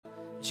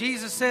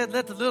Jesus said,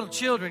 let the little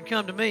children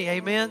come to me,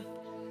 amen?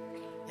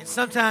 And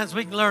sometimes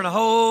we can learn a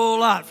whole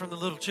lot from the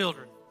little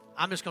children.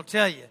 I'm just going to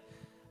tell you,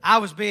 I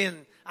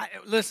wasn't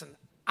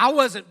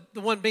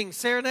the one being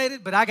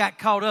serenaded, but I got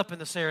caught up in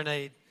the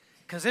serenade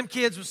because them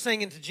kids were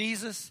singing to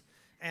Jesus,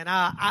 and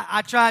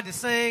I tried to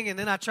sing, and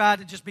then I tried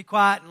to just be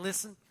quiet and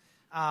listen.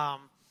 I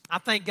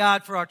thank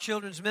God for our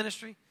children's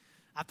ministry.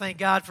 I thank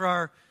God for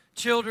our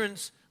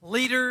children's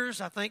leaders.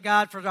 I thank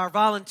God for our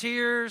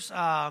volunteers.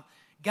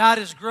 God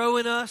is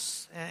growing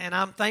us, and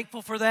I'm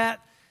thankful for that.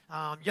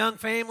 Young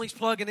families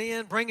plugging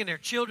in, bringing their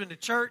children to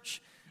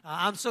church.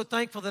 I'm so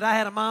thankful that I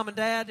had a mom and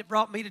dad that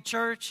brought me to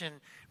church and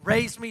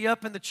raised me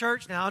up in the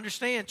church. Now,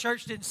 understand,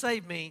 church didn't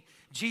save me.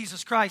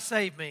 Jesus Christ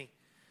saved me.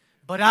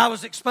 But I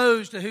was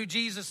exposed to who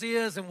Jesus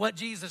is and what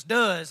Jesus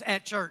does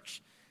at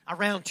church,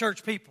 around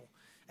church people.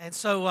 And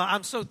so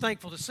I'm so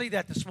thankful to see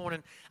that this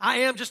morning. I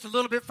am just a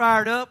little bit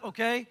fired up,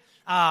 okay?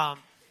 I'll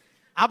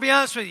be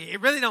honest with you,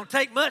 it really don't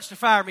take much to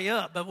fire me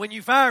up, but when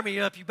you fire me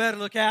up, you better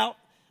look out.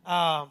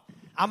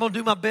 I'm going to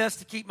do my best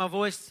to keep my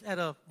voice at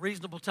a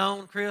reasonable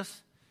tone,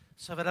 Chris,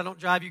 so that I don't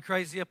drive you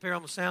crazy up here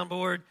on the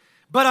soundboard,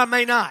 but I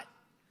may not.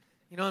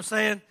 You know what I'm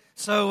saying?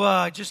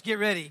 So just get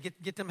ready.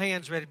 Get them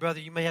hands ready, brother.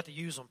 You may have to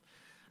use them.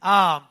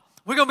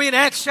 We're going to be in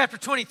Acts chapter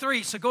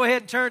 23, so go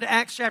ahead and turn to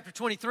Acts chapter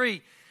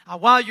 23.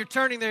 While you're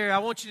turning there, I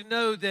want you to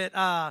know that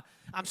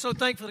I'm so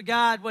thankful to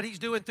God, what He's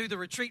doing through the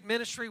retreat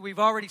ministry. We've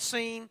already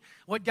seen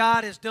what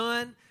God has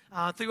done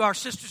through our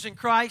sisters in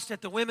Christ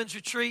at the women's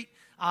retreat.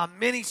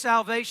 Many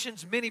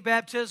salvations, many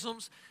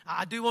baptisms.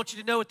 I do want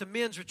you to know at the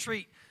men's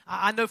retreat,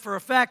 I know for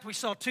a fact we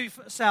saw 2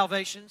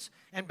 salvations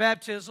and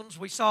baptisms.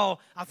 We saw,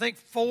 I think,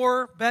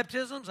 4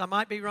 baptisms. I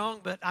might be wrong,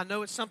 but I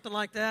know it's something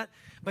like that.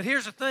 But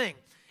here's the thing.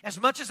 As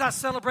much as I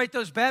celebrate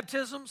those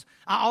baptisms,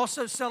 I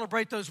also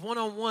celebrate those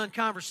one-on-one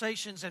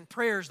conversations and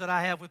prayers that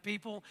I have with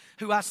people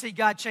who I see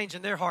God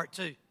changing their heart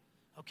too,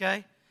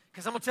 okay?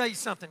 Because I'm going to tell you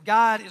something.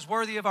 God is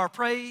worthy of our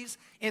praise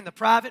in the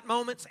private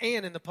moments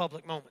and in the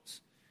public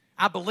moments.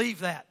 I believe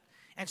that.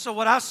 And so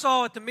what I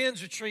saw at the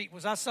men's retreat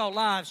was I saw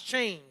lives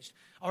changed.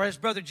 Or as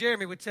Brother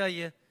Jeremy would tell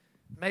you,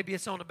 maybe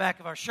it's on the back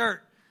of our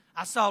shirt,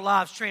 I saw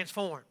lives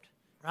transformed,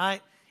 right?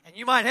 And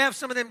you might have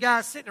some of them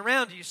guys sitting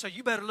around you, so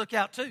you better look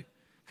out too.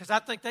 Because I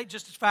think they're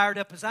just as fired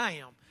up as I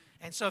am.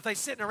 And so if they're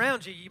sitting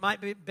around you, you might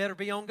better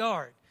be on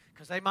guard.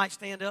 Because they might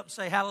stand up and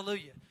say,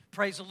 hallelujah,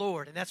 praise the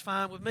Lord. And that's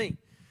fine with me.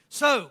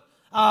 So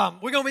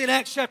we're going to be in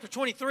Acts chapter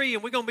 23,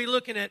 and we're going to be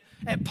looking at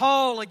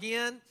Paul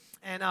again.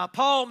 And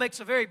Paul makes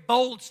a very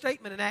bold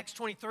statement in Acts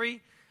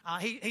 23.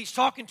 He's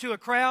talking to a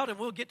crowd, and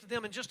we'll get to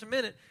them in just a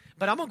minute.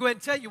 But I'm going to go ahead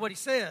and tell you what he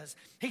says.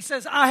 He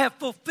says, I have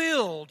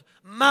fulfilled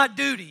my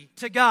duty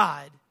to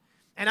God,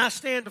 and I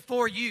stand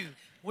before you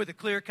with a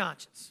clear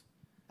conscience.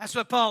 That's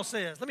what Paul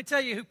says. Let me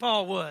tell you who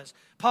Paul was.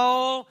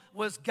 Paul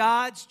was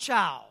God's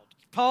child.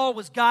 Paul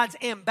was God's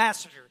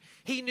ambassador.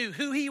 He knew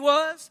who he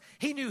was,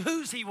 he knew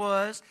whose he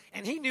was,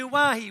 and he knew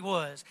why he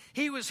was.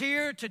 He was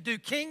here to do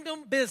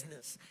kingdom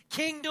business,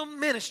 kingdom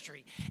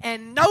ministry.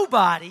 And no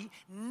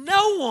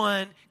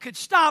one could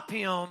stop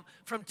him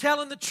from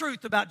telling the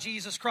truth about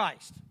Jesus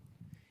Christ.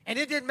 And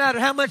it didn't matter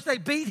how much they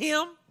beat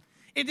him.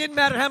 It didn't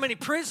matter how many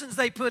prisons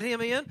they put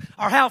him in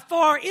or how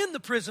far in the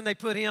prison they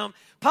put him.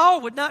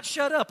 Paul would not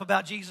shut up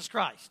about Jesus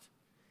Christ.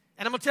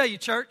 And I'm going to tell you,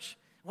 church,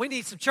 we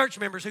need some church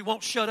members who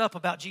won't shut up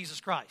about Jesus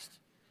Christ.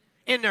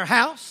 In their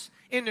house,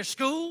 in their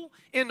school,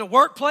 in the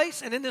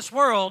workplace, and in this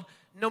world,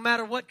 no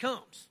matter what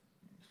comes.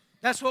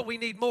 That's what we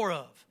need more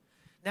of.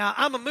 Now,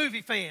 I'm a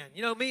movie fan.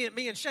 You know, me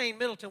and Shane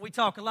Middleton, we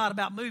talk a lot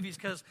about movies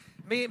because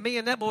me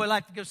and that boy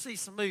like to go see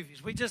some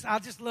movies. I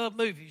just love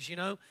movies, you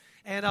know.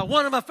 And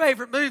one of my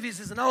favorite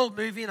movies is an old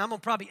movie, and I'm going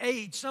to probably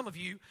age some of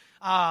you.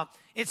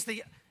 It's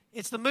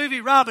the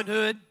movie Robin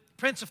Hood,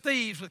 Prince of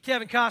Thieves, with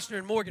Kevin Costner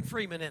and Morgan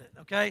Freeman in it,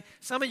 okay?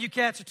 Some of you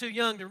cats are too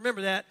young to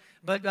remember that,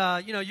 but,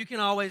 you can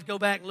always go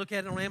back and look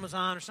at it on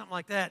Amazon or something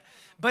like that.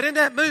 But in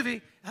that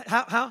movie,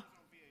 how?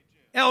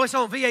 Oh, it's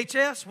on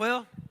VHS?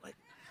 Well,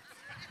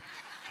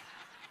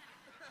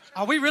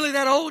 are we really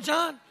that old,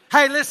 John?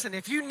 Hey, listen,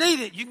 if you need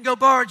it, you can go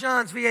borrow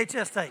John's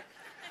VHS tape.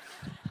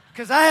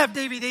 Because I have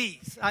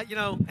DVDs,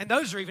 and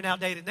those are even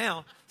outdated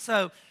now.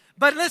 So,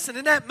 but listen,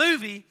 in that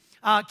movie,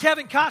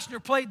 Kevin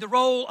Costner played the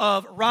role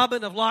of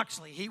Robin of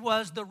Locksley. He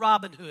was the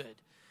Robin Hood.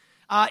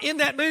 In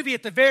that movie,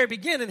 at the very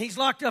beginning, he's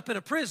locked up in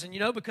a prison,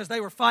 because they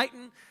were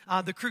fighting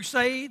the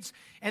Crusades.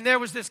 And there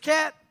was this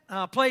cat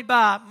played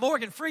by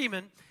Morgan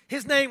Freeman.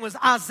 His name was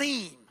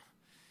Azim.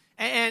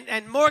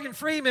 And Morgan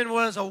Freeman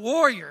was a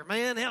warrior,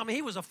 man. I mean,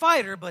 he was a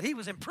fighter, but he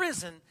was in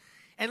prison.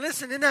 And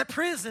listen, in that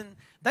prison,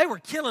 they were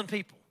killing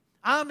people.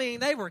 I mean,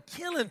 they were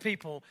killing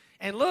people.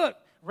 And look,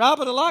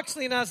 Robin of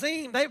Locksley and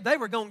Azim, they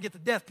were going to get the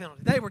death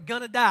penalty. They were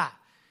going to die.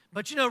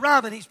 But,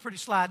 Robin, he's a pretty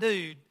sly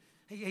dude.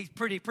 He's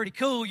pretty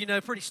cool,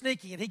 pretty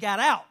sneaky, and he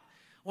got out.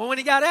 Well, when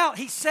he got out,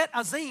 he set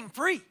Azim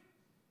free,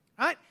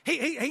 right?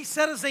 He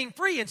set Azim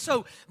free, and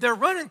so they're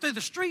running through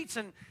the streets,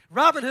 and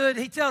Robin Hood,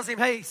 he tells him,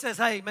 he says,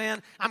 hey,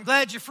 man, I'm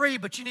glad you're free,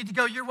 but you need to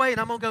go your way, and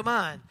I'm going to go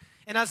mine.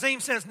 And Azim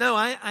says, no,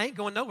 I ain't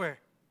going nowhere.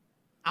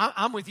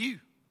 I'm with you.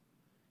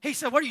 He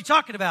said, what are you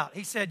talking about?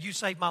 He said, you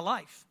saved my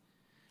life.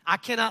 I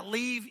cannot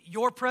leave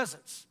your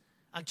presence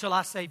until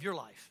I save your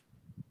life.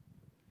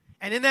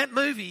 And in that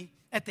movie,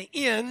 at the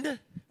end,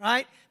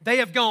 right, they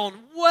have gone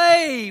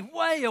way,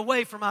 way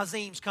away from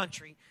Azim's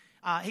country.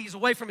 He's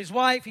away from his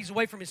wife. He's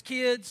away from his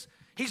kids.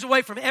 He's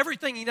away from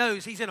everything he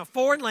knows. He's in a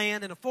foreign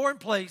land, in a foreign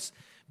place,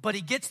 but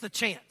he gets the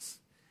chance.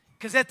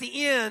 Because at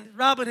the end,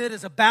 Robin Hood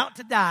is about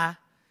to die.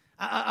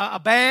 A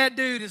bad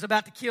dude is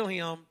about to kill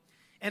him,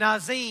 and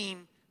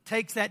Azim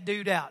takes that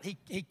dude out.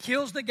 He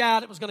kills the guy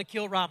that was going to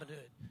kill Robin Hood.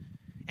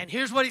 And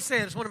here's what he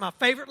said. It's one of my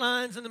favorite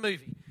lines in the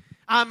movie.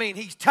 I mean,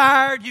 he's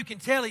tired. You can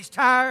tell he's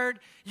tired.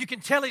 You can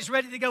tell he's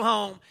ready to go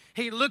home.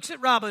 He looks at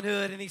Robin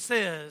Hood and he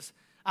says,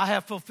 I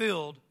have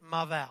fulfilled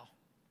my vow.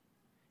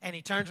 And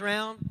he turns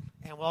around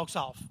and walks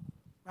off,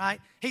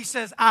 right? He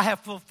says, I have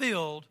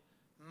fulfilled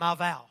my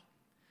vow.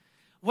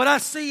 What I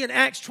see in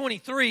Acts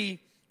 23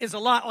 is a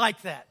lot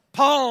like that.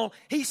 Paul,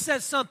 he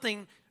says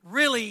something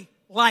really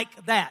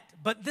like that.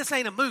 But this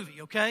ain't a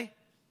movie, okay?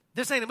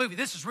 This ain't a movie.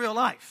 This is real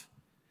life.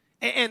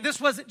 And this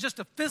wasn't just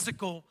a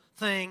physical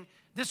thing.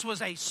 This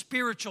was a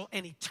spiritual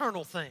and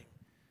eternal thing,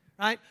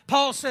 right?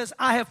 Paul says,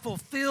 I have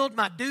fulfilled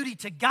my duty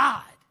to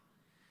God.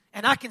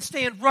 And I can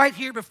stand right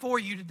here before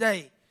you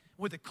today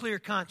with a clear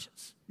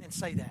conscience and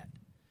say that.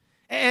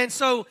 And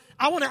so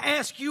I want to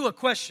ask you a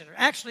question. Or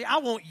actually, I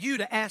want you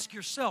to ask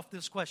yourself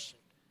this question.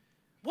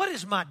 What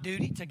is my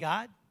duty to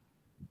God?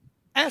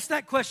 Ask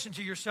that question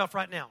to yourself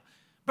right now.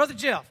 Brother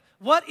Jeff,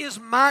 what is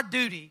my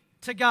duty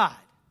to God?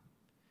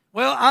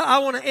 Well, I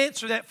want to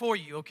answer that for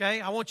you, okay?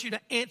 I want you to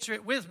answer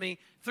it with me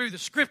through the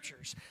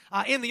Scriptures.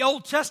 In the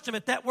Old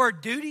Testament, that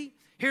word duty,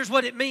 here's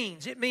what it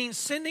means. It means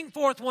sending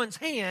forth one's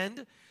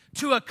hand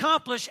to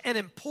accomplish an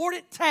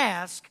important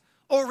task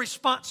or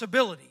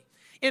responsibility.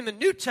 In the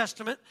New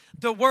Testament,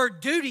 the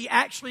word duty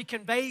actually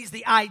conveys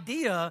the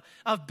idea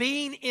of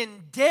being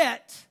in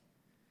debt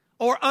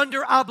or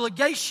under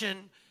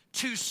obligation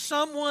to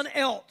someone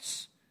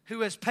else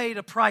who has paid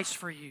a price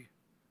for you.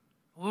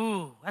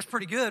 Ooh, that's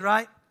pretty good,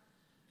 right?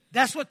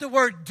 That's what the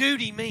word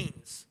duty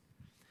means.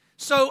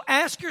 So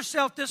ask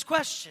yourself this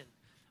question.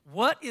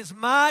 What is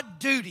my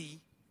duty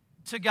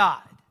to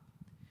God?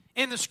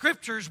 In the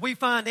Scriptures, we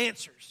find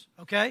answers,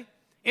 okay?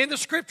 In the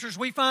Scriptures,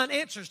 we find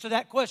answers to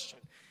that question.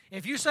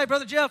 If you say,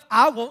 Brother Jeff,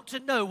 I want to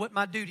know what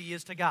my duty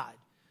is to God.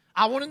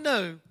 I want to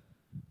know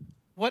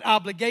what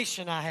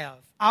obligation I have.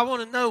 I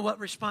want to know what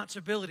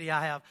responsibility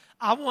I have.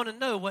 I want to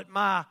know what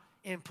my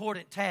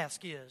important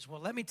task is. Well,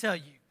 let me tell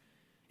you.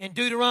 In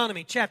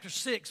Deuteronomy chapter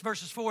 6,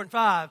 verses 4 and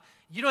 5,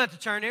 you don't have to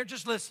turn there,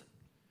 just listen.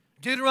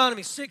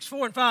 Deuteronomy 6,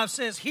 4 and 5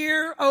 says,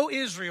 Hear, O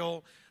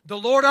Israel, the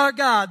Lord our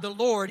God, the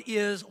Lord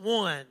is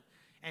one.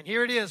 And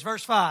here it is,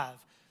 verse 5.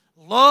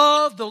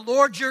 Love the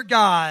Lord your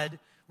God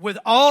with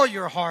all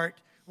your heart,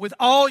 with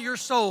all your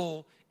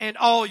soul, and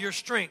all your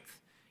strength.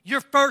 Your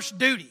first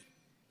duty.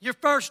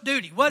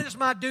 What is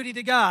my duty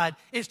to God?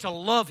 Is to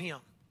love Him.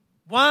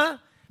 Why?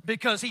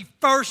 Because He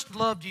first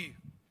loved you.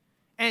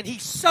 And He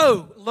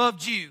so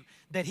loved you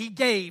that He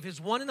gave His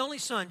one and only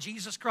Son,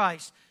 Jesus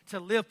Christ, to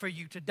live for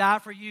you, to die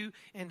for you,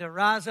 and to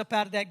rise up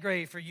out of that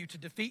grave for you, to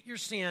defeat your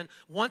sin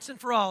once and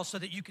for all so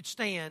that you could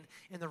stand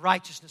in the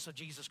righteousness of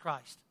Jesus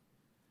Christ.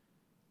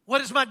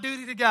 What is my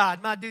duty to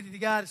God? My duty to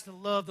God is to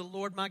love the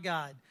Lord my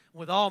God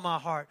with all my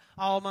heart,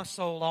 all my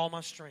soul, all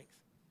my strength.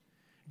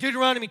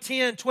 Deuteronomy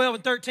 10, 12,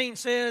 and 13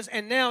 says,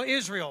 And now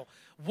Israel,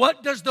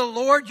 what does the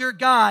Lord your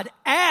God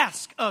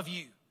ask of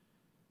you?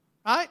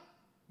 Right?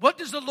 What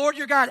does the Lord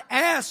your God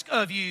ask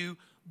of you?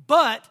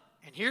 But,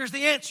 and here's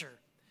the answer,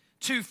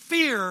 to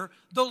fear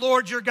the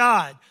Lord your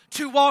God,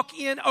 to walk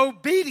in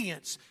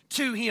obedience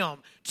to Him,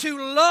 to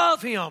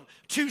love Him,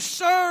 to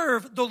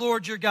serve the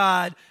Lord your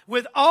God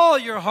with all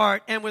your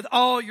heart and with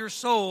all your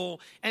soul,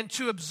 and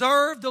to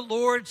observe the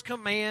Lord's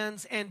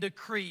commands and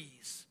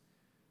decrees.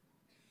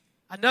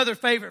 Another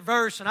favorite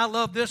verse, and I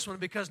love this one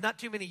because not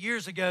too many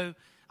years ago,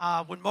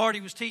 when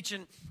Marty was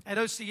teaching at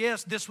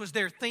OCS, this was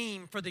their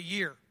theme for the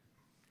year.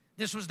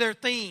 This was their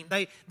theme.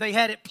 They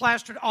had it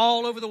plastered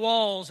all over the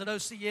walls at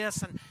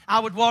OCS, and I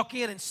would walk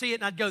in and see it,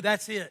 and I'd go,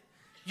 that's it.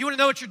 You want to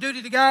know what your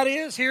duty to God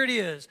is? Here it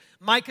is.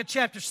 Micah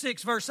chapter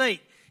 6, verse 8.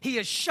 He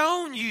has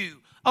shown you,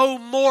 O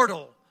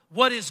mortal,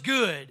 what is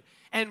good,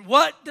 and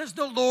what does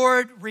the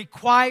Lord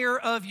require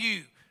of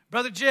you?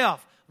 Brother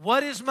Jeff,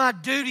 what is my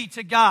duty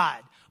to God?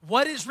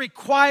 What is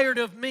required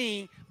of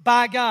me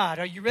by God?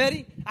 Are you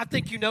ready? I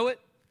think you know it.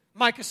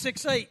 Micah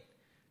 6, 8.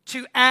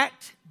 To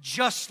act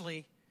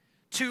justly,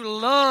 to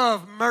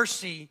love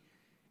mercy,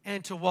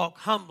 and to walk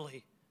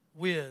humbly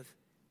with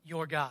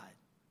your God.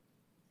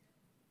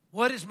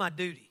 What is my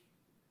duty?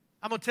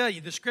 I'm going to tell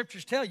you, the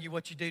Scriptures tell you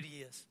what your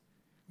duty is.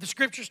 The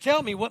Scriptures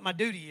tell me what my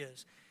duty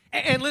is.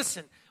 And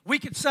listen, we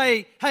could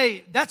say,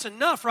 hey, that's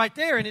enough right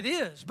there, and it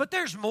is. But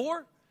there's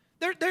more.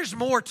 There's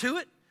more to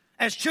it.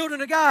 As children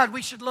of God,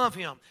 we should love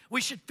Him.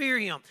 We should fear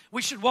Him.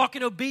 We should walk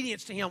in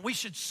obedience to Him. We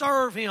should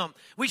serve Him.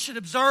 We should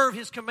observe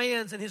His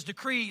commands and His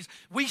decrees.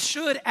 We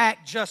should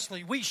act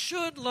justly. We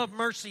should love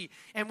mercy.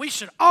 And we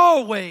should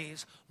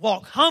always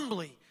walk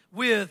humbly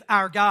with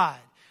our God.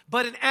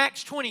 But in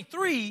Acts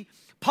 23,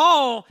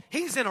 Paul,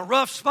 he's in a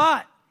rough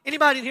spot.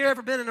 Anybody in here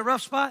ever been in a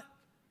rough spot?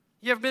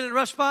 You ever been in a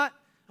rough spot?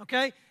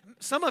 Okay.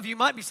 Some of you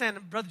might be saying,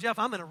 Brother Jeff,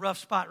 I'm in a rough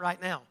spot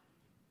right now.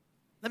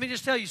 Let me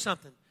just tell you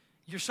something.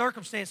 Your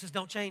circumstances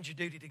don't change your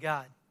duty to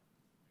God.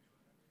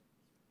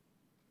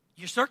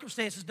 Your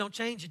circumstances don't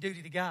change your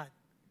duty to God.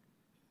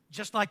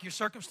 Just like your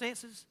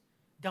circumstances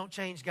don't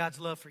change God's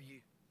love for you.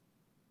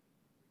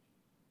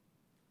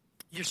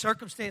 Your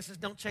circumstances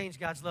don't change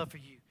God's love for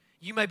you.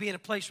 You may be in a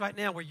place right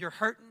now where you're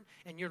hurting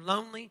and you're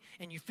lonely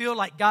and you feel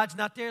like God's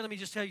not there. Let me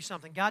just tell you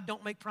something. God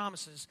don't make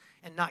promises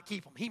and not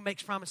keep them. He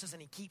makes promises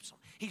and He keeps them.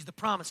 He's the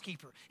promise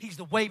keeper. He's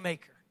the way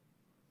maker.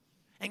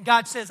 And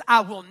God says,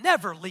 I will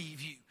never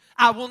leave you.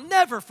 I will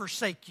never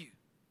forsake you.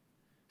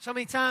 So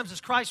many times as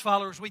Christ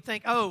followers, we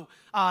think,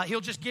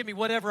 He'll just give me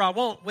whatever I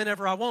want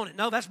whenever I want it.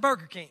 No, that's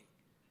Burger King.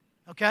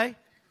 Okay?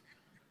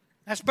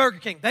 That's Burger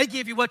King. They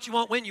give you what you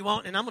want when you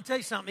want, and I'm going to tell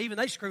you something, even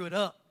they screw it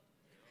up.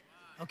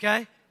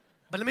 Okay?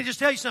 But let me just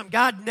tell you something,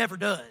 God never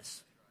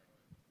does.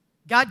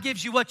 God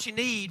gives you what you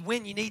need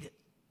when you need it.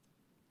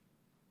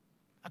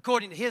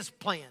 According to His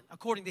plan,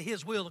 according to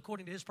His will,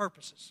 according to His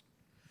purposes.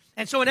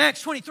 And so in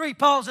Acts 23,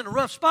 Paul's in a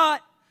rough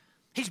spot.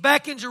 He's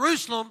back in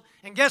Jerusalem,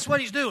 and guess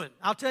what he's doing?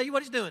 I'll tell you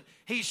what he's doing.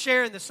 He's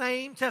sharing the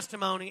same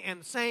testimony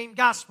and the same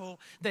gospel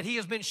that he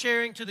has been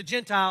sharing to the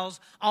Gentiles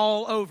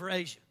all over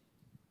Asia.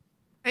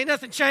 Ain't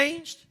nothing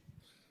changed,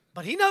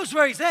 but he knows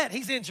where he's at.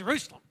 He's in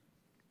Jerusalem,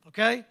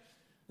 okay?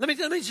 Let me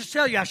just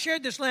tell you, I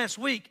shared this last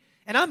week,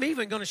 and I'm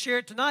even going to share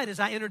it tonight as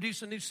I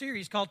introduce a new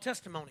series called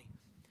Testimony.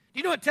 Do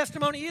you know what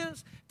testimony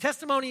is?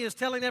 Testimony is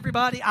telling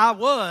everybody I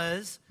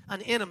was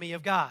an enemy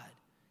of God.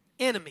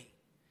 Enemy.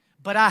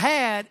 But I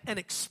had an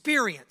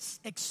experience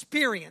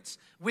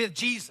with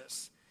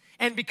Jesus.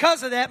 And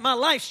because of that, my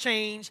life's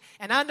changed.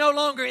 And I no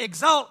longer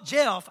exalt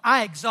Jeff,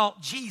 I exalt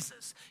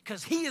Jesus.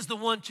 Because He is the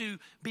one to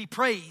be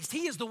praised.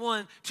 He is the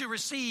one to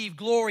receive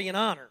glory and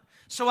honor.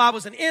 So I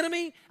was an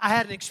enemy, I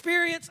had an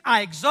experience,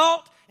 I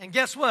exalt, and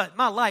guess what?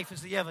 My life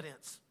is the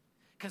evidence.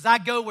 Because I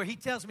go where He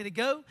tells me to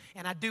go,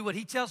 and I do what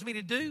He tells me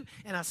to do,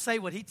 and I say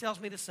what He tells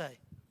me to say.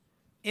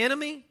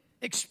 Enemy,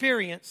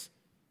 experience,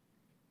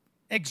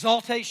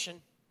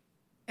 exaltation,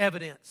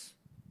 evidence.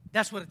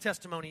 That's what a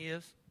testimony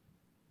is.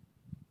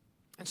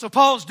 And so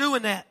Paul's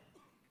doing that.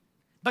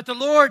 But the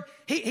Lord,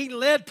 he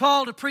led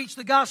Paul to preach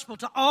the gospel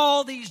to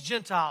all these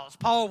Gentiles.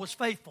 Paul was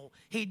faithful.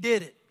 He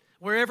did it.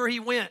 Wherever he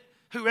went,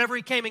 whoever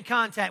he came in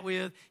contact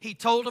with, he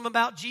told them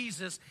about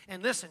Jesus.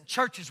 And listen,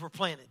 churches were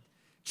planted.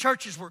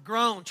 Churches were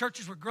grown,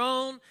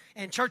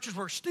 and churches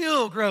were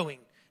still growing.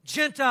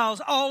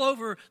 Gentiles all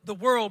over the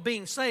world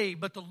being saved.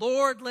 But the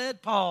Lord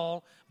led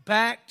Paul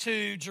back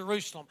to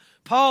Jerusalem.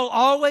 Paul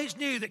always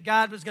knew that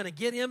God was going to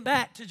get him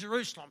back to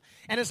Jerusalem.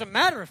 And as a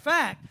matter of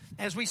fact,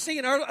 as we see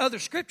in other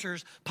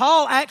scriptures,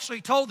 Paul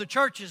actually told the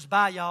churches,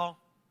 bye, y'all.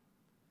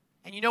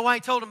 And you know why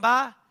he told them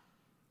bye?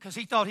 Because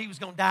he thought he was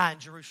going to die in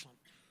Jerusalem.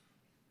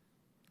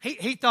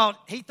 He thought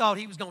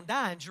he was going to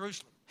die in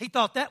Jerusalem. He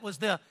thought that was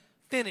the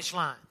finish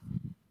line.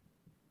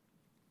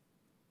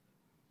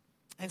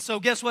 And so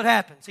guess what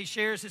happens? He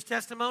shares his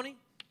testimony.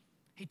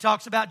 He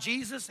talks about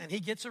Jesus, and he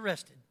gets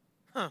arrested.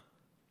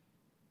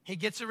 He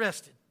gets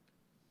arrested.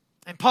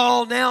 And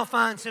Paul now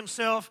finds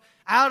himself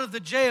out of the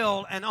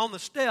jail and on the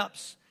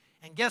steps.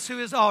 And guess who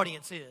his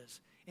audience is?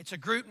 It's a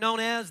group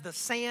known as the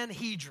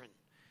Sanhedrin.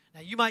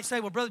 Now you might say,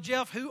 well, Brother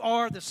Jeff, who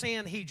are the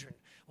Sanhedrin?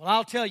 Well,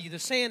 I'll tell you, the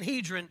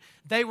Sanhedrin,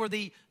 they were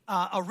the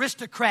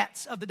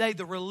aristocrats of the day,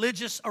 the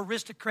religious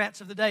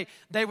aristocrats of the day.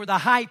 They were the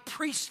high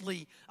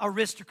priestly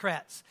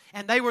aristocrats.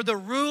 And they were the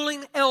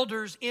ruling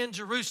elders in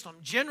Jerusalem.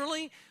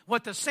 Generally,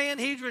 what the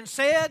Sanhedrin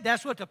said,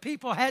 that's what the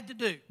people had to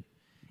do.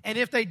 And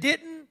if they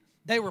didn't,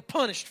 they were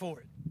punished for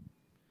it.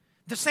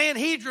 The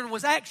Sanhedrin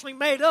was actually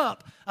made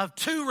up of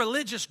two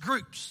religious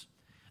groups.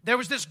 There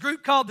was this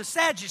group called the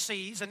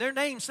Sadducees, and their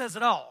name says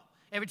it all.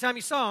 Every time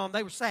you saw them,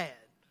 they were sad.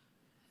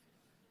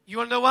 You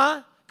want to know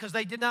why? Because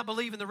they did not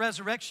believe in the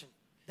resurrection.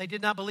 They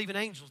did not believe in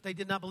angels. They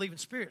did not believe in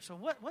spirits. So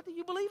what do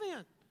you believe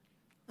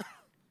in?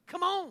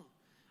 Come on.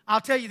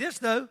 I'll tell you this,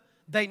 though.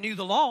 They knew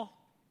the law.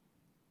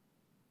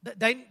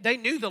 They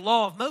knew the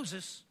law of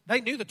Moses. They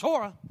knew the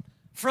Torah.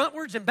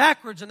 Frontwards and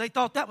backwards, and they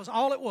thought that was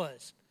all it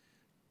was.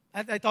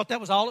 They thought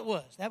that was all it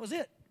was. That was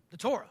it, the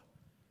Torah.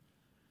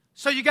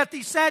 So you got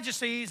these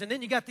Sadducees, and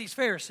then you got these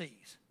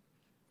Pharisees.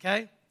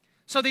 Okay?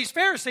 So these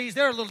Pharisees,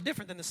 they're a little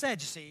different than the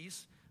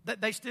Sadducees.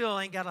 They still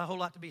ain't got a whole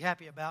lot to be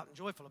happy about and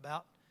joyful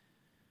about.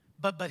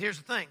 But here's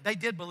the thing. They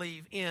did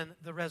believe in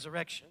the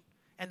resurrection,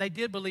 and they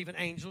did believe in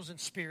angels and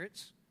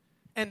spirits,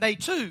 and they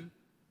too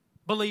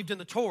believed in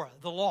the Torah,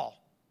 the law.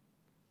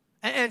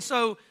 And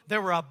so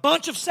there were a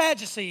bunch of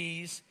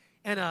Sadducees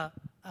and a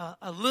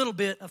little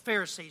bit of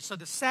Pharisees. So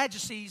the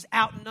Sadducees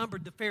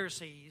outnumbered the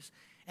Pharisees.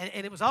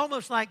 And it was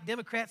almost like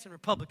Democrats and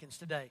Republicans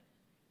today.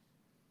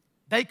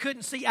 They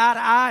couldn't see eye to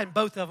eye, and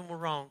both of them were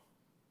wrong.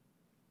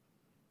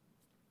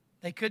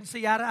 They couldn't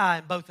see eye to eye,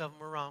 and both of them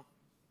were wrong.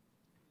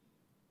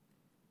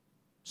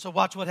 So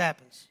watch what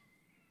happens.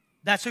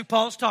 That's who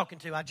Paul's talking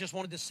to. I just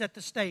wanted to set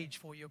the stage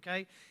for you,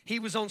 okay? He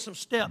was on some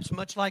steps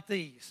much like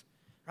these,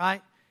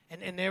 right?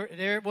 And there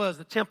it was.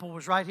 The temple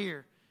was right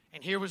here.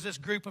 And here was this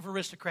group of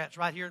aristocrats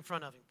right here in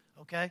front of him,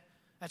 okay?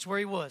 That's where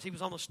he was. He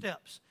was on the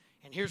steps.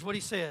 And here's what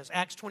he says,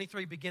 Acts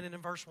 23, beginning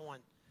in verse 1.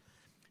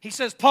 He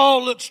says,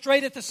 Paul looked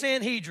straight at the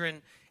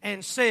Sanhedrin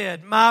and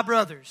said, my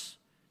brothers.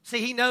 See,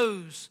 he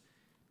knows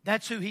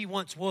that's who he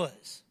once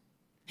was.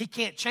 He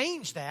can't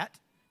change that.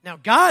 Now,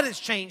 God has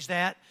changed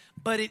that,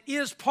 but it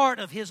is part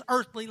of his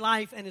earthly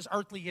life and his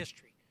earthly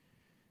history.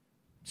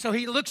 So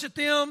he looks at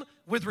them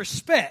with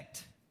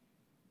respect.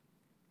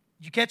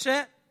 You catch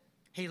that?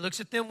 He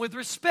looks at them with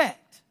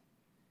respect.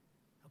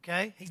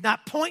 Okay? He's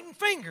not pointing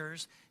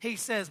fingers. He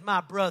says, my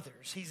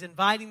brothers. He's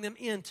inviting them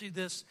into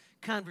this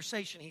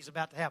conversation he's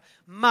about to have.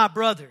 My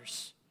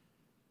brothers,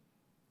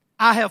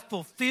 I have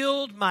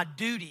fulfilled my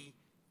duty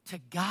to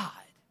God.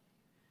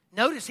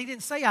 Notice he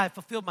didn't say I have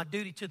fulfilled my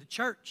duty to the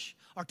church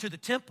or to the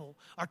temple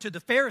or to the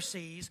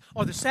Pharisees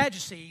or the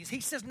Sadducees.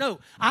 He says, no,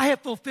 I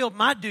have fulfilled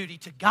my duty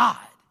to God.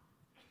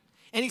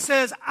 And he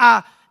says,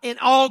 in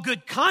all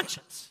good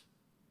conscience,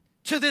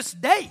 to this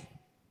day,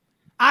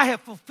 I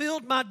have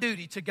fulfilled my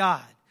duty to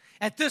God.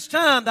 At this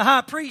time, the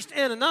high priest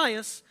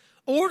Ananias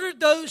ordered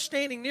those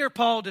standing near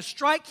Paul to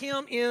strike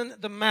him in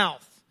the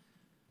mouth.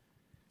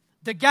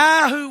 The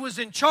guy who was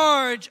in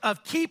charge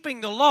of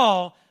keeping the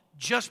law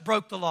just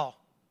broke the law.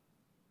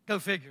 Go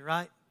figure,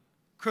 right?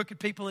 Crooked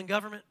people in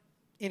government.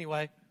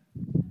 Anyway.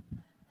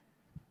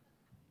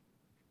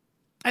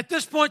 At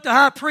this point, the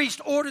high priest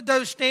ordered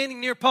those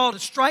standing near Paul to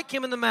strike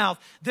him in the mouth.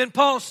 Then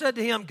Paul said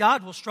to him,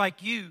 God will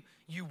strike you,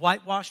 you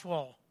whitewashed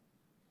wall.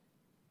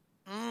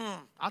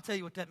 I'll tell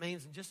you what that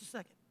means in just a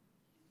second.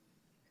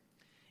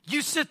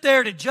 You sit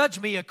there to judge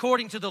me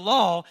according to the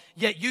law,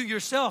 yet you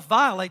yourself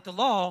violate the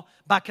law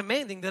by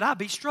commanding that I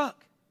be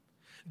struck.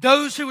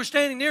 Those who were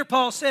standing near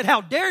Paul said,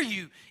 how dare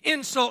you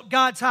insult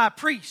God's high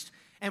priest?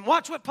 And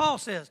watch what Paul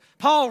says.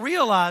 Paul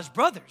realized,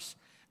 brothers,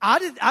 I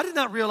did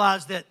not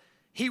realize that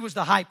he was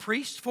the high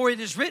priest, for it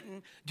is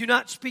written, do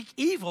not speak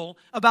evil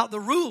about the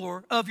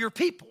ruler of your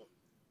people.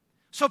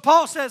 So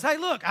Paul says, hey,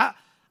 look,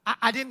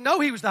 I didn't know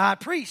he was the high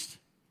priest,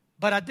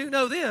 but I do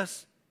know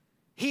this.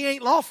 He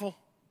ain't lawful.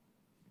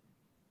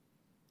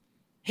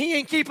 He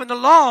ain't keeping the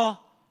law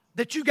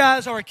that you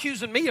guys are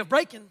accusing me of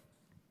breaking.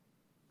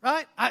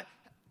 Right?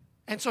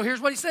 And so here's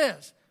what he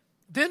says.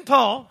 Then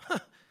Paul,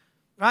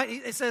 right,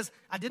 it says,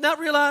 I did not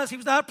realize he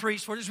was the high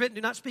priest, for it is written,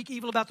 do not speak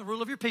evil about the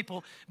rule of your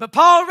people. But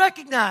Paul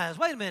recognized,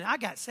 wait a minute, I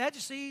got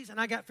Sadducees and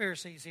I got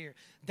Pharisees here.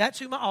 That's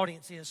who my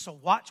audience is, so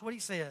watch what he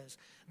says.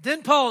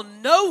 Then Paul,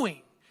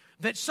 knowing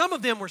that some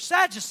of them were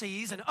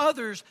Sadducees and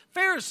others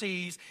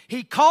Pharisees,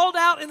 he called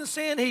out in the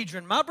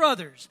Sanhedrin, my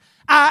brothers,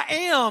 I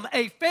am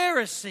a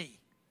Pharisee,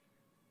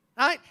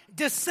 right?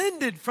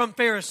 Descended from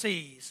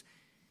Pharisees.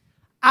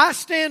 I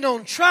stand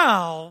on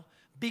trial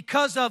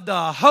because of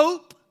the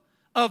hope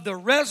of the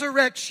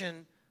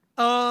resurrection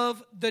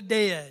of the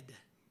dead.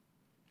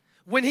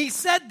 When he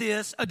said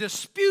this, a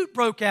dispute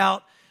broke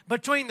out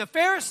between the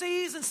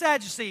Pharisees and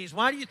Sadducees.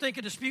 Why do you think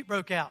a dispute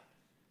broke out?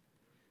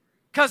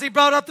 Because he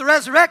brought up the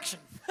resurrection.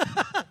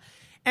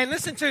 And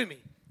listen to me.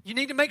 You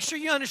need to make sure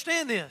you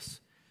understand this.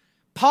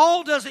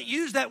 Paul doesn't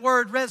use that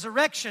word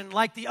resurrection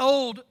like the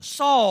old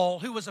Saul,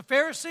 who was a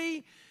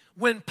Pharisee.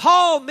 When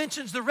Paul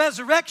mentions the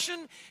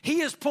resurrection,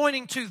 he is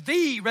pointing to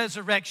the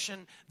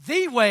resurrection,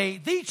 the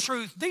way, the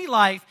truth, the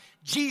life,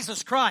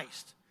 Jesus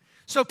Christ.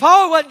 So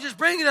Paul wasn't just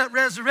bringing up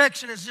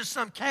resurrection as just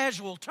some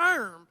casual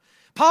term.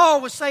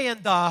 Paul was saying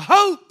the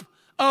hope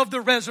of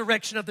the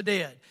resurrection of the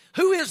dead.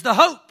 Who is the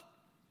hope?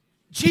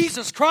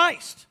 Jesus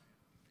Christ.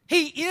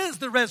 He is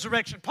the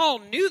resurrection. Paul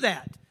knew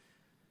that.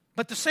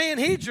 But the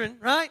Sanhedrin,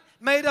 right,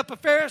 made up of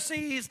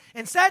Pharisees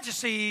and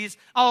Sadducees,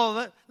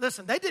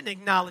 listen, they didn't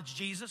acknowledge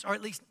Jesus, or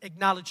at least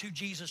acknowledge who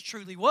Jesus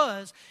truly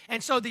was.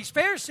 And so these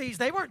Pharisees,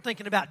 they weren't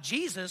thinking about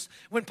Jesus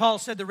when Paul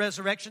said the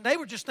resurrection. They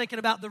were just thinking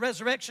about the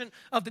resurrection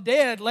of the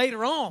dead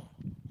later on.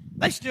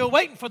 They're still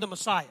waiting for the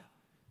Messiah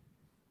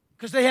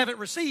because they haven't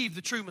received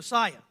the true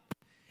Messiah.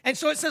 And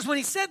so it says when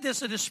he said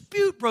this, a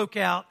dispute broke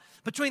out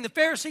between the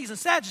Pharisees and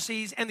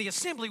Sadducees, and the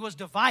assembly was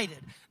divided.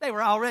 They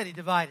were already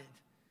divided.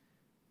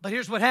 But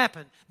here's what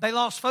happened. They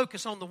lost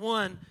focus on the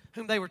one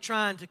whom they were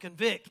trying to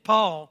convict,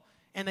 Paul,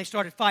 and they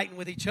started fighting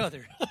with each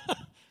other.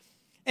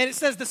 And it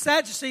says the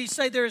Sadducees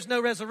say there is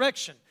no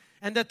resurrection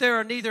and that there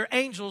are neither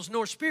angels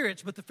nor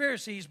spirits, but the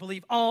Pharisees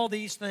believe all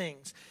these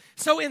things.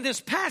 So in this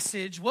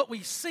passage, what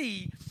we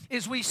see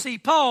is we see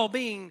Paul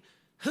being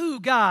who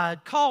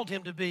God called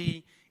him to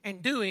be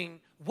and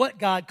doing what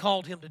God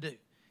called him to do.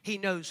 He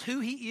knows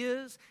who he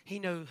is, he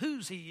knows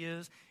whose he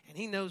is, and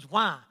he knows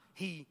why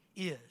he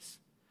is.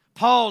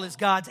 Paul is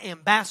God's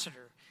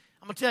ambassador.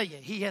 I'm going to tell you,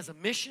 he has a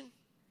mission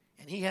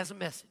and he has a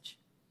message.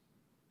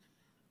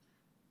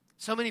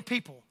 So many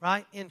people,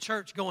 right, in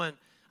church going,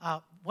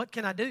 what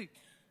can I do?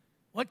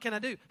 What can I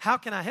do? How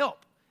can I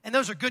help? And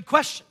those are good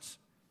questions.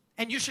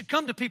 And you should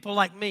come to people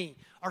like me,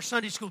 or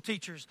Sunday school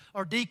teachers,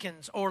 or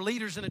deacons, or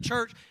leaders in a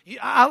church.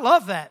 I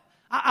love that.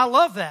 I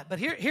love that. But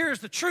here's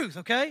the truth,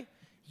 okay?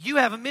 you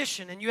have a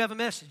mission and you have a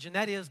message, and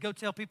that is go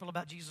tell people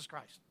about Jesus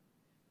Christ.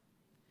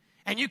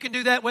 And you can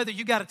do that whether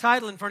you got a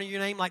title in front of your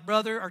name like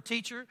brother or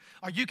teacher,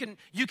 or you can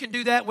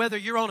do that whether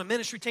you're on a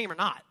ministry team or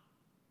not.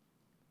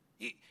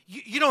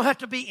 You don't have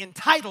to be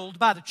entitled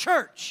by the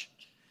church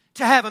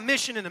to have a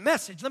mission and a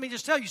message. Let me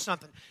just tell you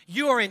something.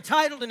 You are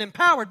entitled and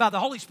empowered by the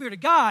Holy Spirit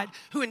of God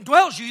who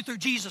indwells you through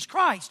Jesus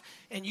Christ.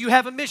 And you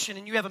have a mission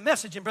and you have a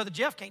message, and Brother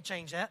Jeff can't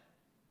change that.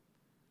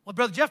 What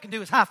Brother Jeff can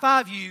do is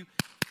high-five you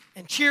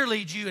and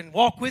cheerlead you and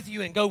walk with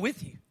you and go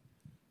with you.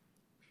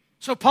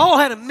 So Paul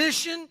had a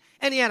mission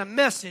and he had a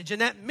message,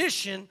 and that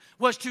mission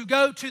was to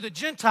go to the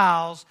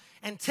Gentiles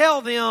and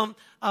tell them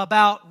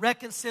about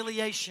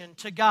reconciliation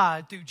to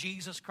God through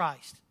Jesus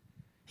Christ.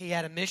 He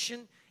had a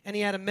mission and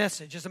he had a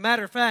message. As a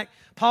matter of fact,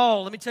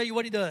 Paul, let me tell you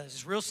what he does.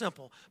 It's real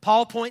simple.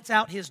 Paul points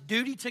out his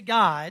duty to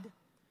God.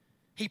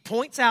 He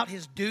points out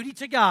his duty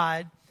to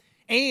God,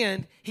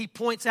 and he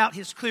points out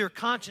his clear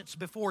conscience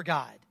before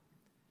God.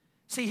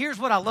 See, here's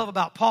what I love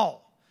about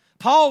Paul.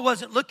 Paul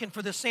wasn't looking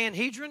for the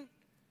Sanhedrin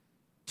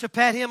to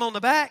pat him on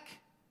the back,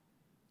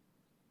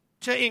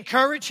 to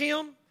encourage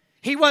him.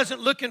 He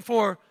wasn't looking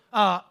for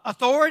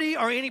authority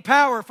or any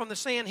power from the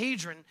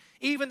Sanhedrin,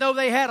 even though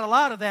they had a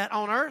lot of that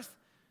on earth.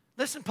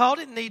 Listen, Paul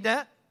didn't need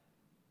that.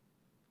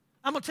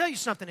 I'm going to tell you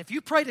something. If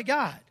you pray to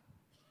God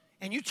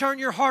and you turn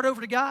your heart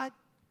over to God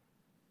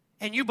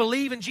and you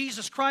believe in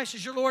Jesus Christ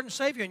as your Lord and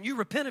Savior and you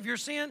repent of your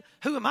sin,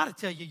 who am I to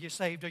tell you you're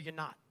saved or you're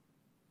not?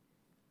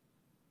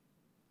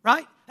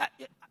 Right?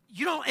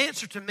 You don't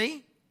answer to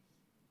me,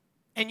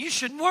 and you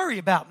shouldn't worry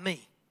about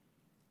me.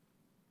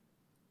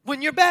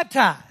 When you're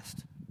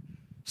baptized,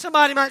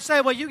 somebody might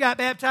say, well, you got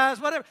baptized,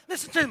 whatever.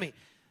 Listen to me.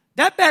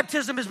 That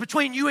baptism is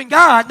between you and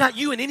God, not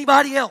you and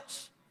anybody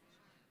else.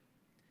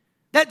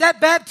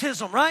 That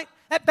baptism, right?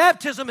 That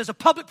baptism is a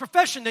public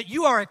profession that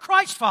you are a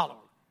Christ follower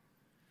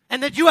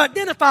and that you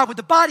identify with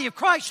the body of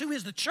Christ, who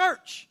is the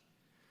church.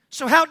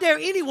 So how dare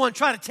anyone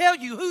try to tell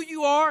you who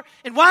you are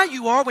and why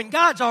you are when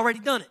God's already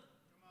done it?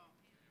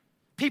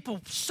 People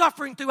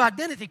suffering through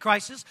identity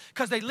crisis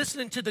because they're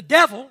listening to the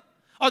devil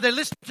or they're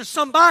listening to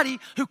somebody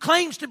who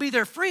claims to be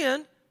their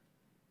friend.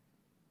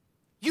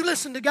 You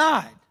listen to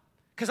God.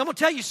 Because I'm going to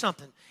tell you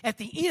something. At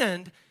the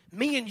end,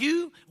 me and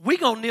you, we're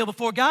going to kneel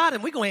before God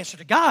and we're going to answer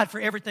to God for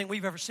everything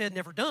we've ever said and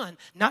ever done,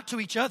 not to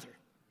each other.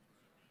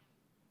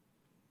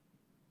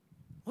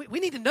 We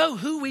need to know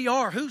who we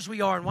are, whose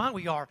we are, and why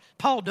we are.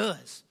 Paul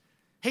does.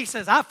 He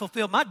says, I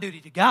fulfilled my duty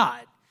to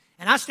God,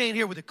 and I stand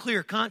here with a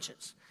clear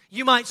conscience.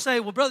 You might say,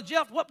 well, Brother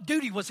Jeff, what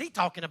duty was he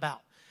talking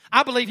about?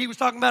 I believe he was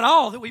talking about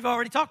all that we've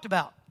already talked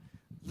about.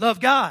 Love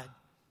God,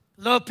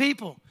 love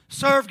people,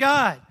 serve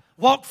God,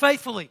 walk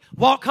faithfully,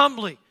 walk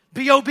humbly,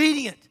 be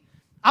obedient.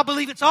 I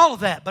believe it's all of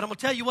that, but I'm going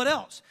to tell you what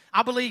else.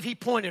 I believe he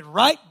pointed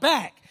right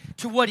back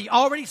to what he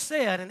already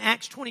said in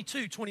Acts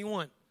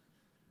 22:21.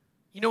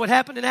 You know what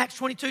happened in Acts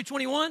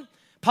 22:21?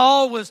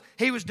 Paul was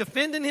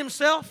defending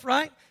himself,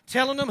 right?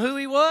 Telling them who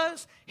he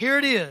was. Here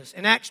it is.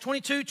 In Acts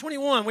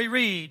 22:21, we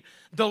read,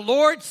 the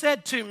Lord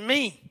said to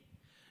me,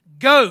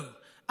 go,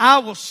 I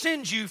will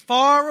send you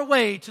far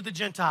away to the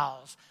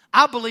Gentiles.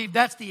 I believe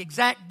that's the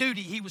exact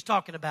duty he was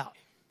talking about.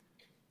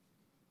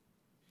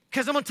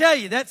 Because I'm going to tell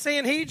you, that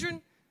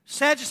Sanhedrin,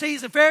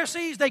 Sadducees and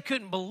Pharisees, they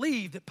couldn't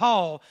believe that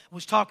Paul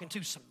was talking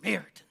to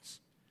Samaritans.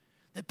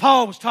 That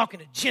Paul was talking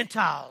to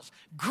Gentiles,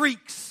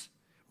 Greeks,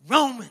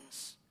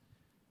 Romans.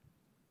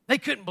 They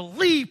couldn't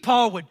believe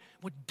Paul would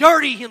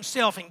dirty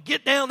himself and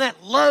get down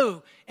that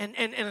low and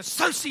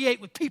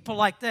associate with people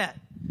like that.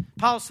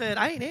 Paul said,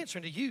 I ain't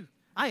answering to you.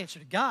 I answer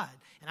to God.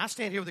 And I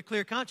stand here with a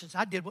clear conscience.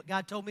 I did what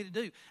God told me to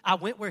do. I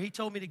went where he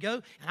told me to go,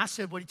 and I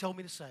said what he told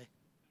me to say.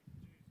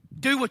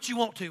 Do what you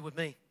want to with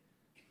me.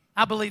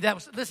 I believe that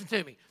was, listen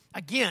to me.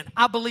 Again,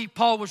 I believe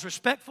Paul was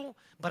respectful,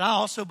 but I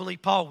also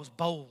believe Paul was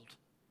bold.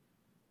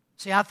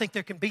 See, I think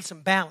there can be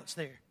some balance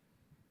there.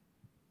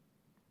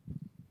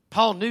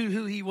 Paul knew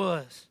who he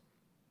was.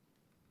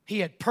 He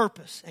had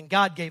purpose, and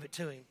God gave it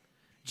to him.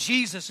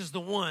 Jesus is the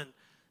one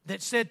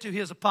that said to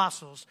his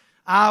apostles,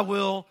 I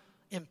will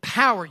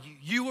empower you.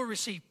 You will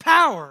receive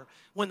power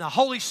when the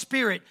Holy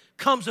Spirit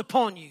comes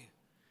upon you.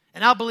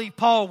 And I believe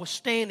Paul was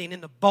standing in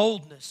the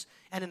boldness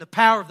and in the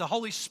power of the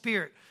Holy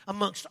Spirit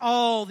amongst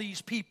all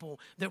these people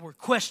that were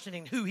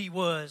questioning who he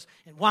was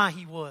and why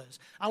he was.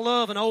 I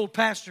love an old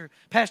pastor,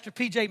 Pastor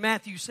P.J.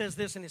 Matthews says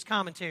this in his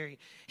commentary.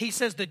 He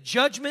says, the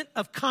judgment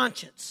of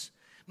conscience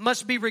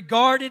must be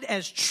regarded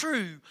as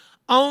true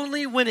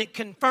only when it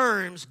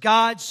confirms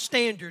God's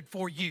standard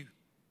for you,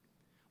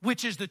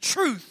 which is the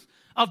truth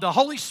of the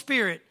Holy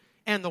Spirit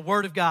and the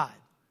Word of God.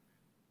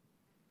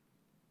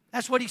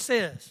 That's what he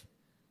says.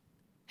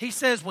 He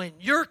says when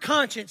your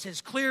conscience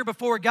is clear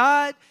before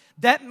God,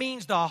 that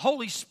means the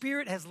Holy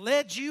Spirit has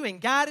led you and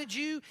guided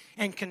you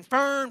and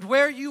confirmed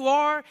where you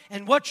are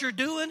and what you're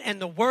doing, and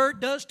the Word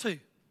does too.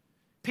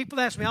 People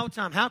ask me all the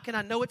time, how can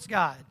I know it's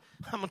God?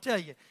 I'm going to tell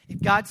you,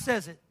 if God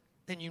says it,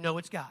 then you know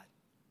it's God.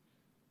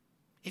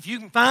 If you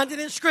can find it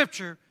in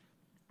Scripture,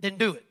 then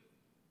do it.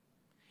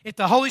 If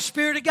the Holy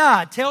Spirit of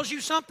God tells you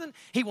something,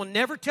 He will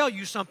never tell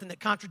you something that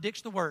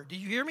contradicts the Word. Do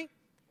you hear me?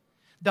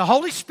 The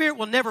Holy Spirit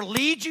will never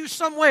lead you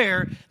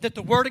somewhere that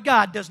the Word of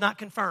God does not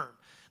confirm.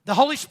 The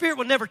Holy Spirit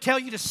will never tell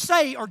you to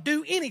say or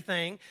do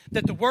anything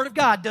that the Word of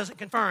God doesn't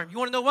confirm. You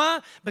want to know why?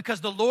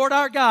 Because the Lord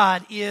our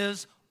God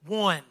is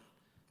one.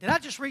 Did I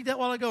just read that a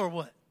while ago or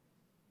what?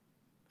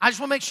 I just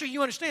want to make sure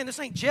you understand this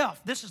ain't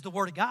Jeff. This is the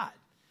Word of God.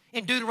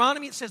 In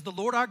Deuteronomy, it says the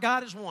Lord our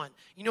God is one.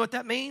 You know what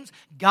that means?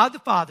 God the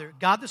Father,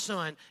 God the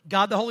Son,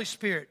 God the Holy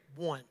Spirit,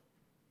 one.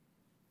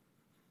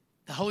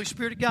 The Holy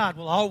Spirit of God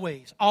will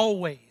always,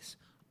 always,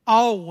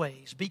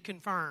 always be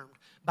confirmed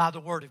by the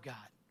Word of God.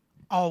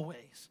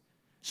 Always.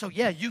 So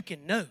yeah, you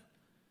can know.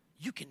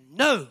 You can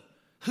know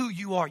who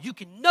you are. You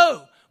can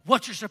know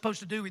what you're supposed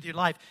to do with your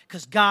life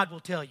because God will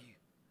tell you.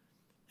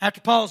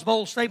 After Paul's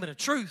bold statement of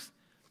truth,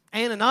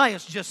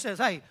 Ananias just says,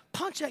 hey,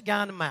 punch that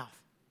guy in the mouth.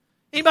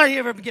 Anybody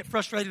ever get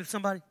frustrated with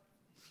somebody?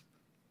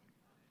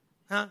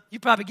 Huh? You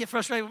probably get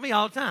frustrated with me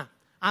all the time.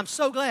 I'm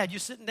so glad you're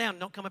sitting down and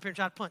don't come up here and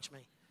try to punch me.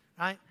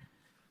 Right?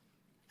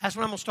 That's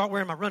when I'm going to start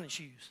wearing my running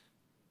shoes.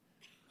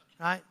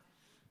 Right?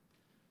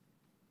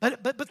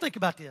 But think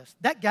about this.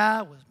 That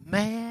guy was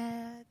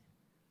mad.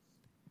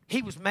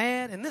 He was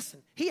mad. And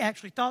listen, he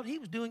actually thought he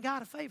was doing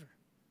God a favor.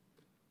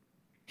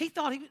 He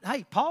thought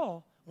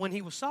Paul, when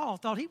he was Saul,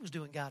 thought he was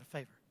doing God a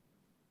favor.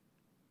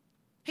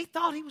 He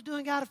thought he was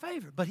doing God a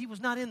favor, but he was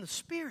not in the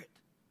Spirit.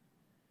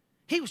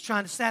 He was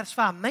trying to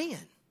satisfy man.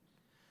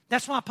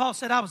 That's why Paul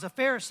said, I was a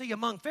Pharisee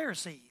among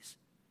Pharisees.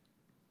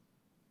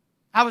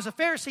 I was a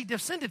Pharisee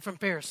descended from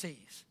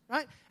Pharisees,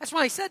 right? That's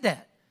why he said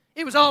that.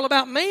 It was all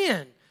about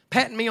man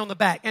patting me on the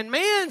back and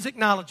man's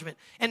acknowledgement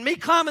and me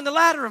climbing the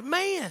ladder of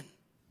man.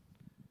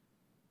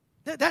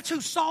 That's who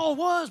Saul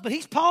was, but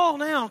he's Paul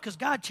now because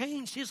God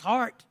changed his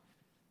heart,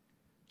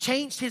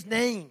 changed his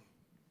name,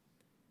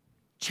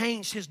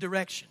 changed his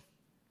direction.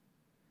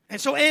 And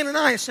so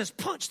Ananias says,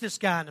 punch this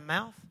guy in the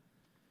mouth.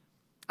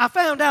 I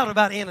found out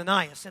about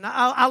Ananias, and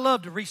I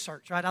love to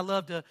research, right? I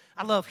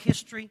love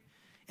history.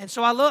 And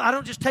so I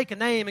don't just take a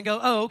name and go,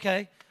 oh,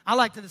 okay. I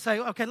like to say,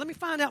 okay, let me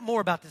find out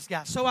more about this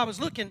guy. So I was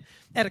looking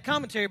at a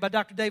commentary by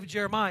Dr. David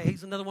Jeremiah.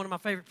 He's another one of my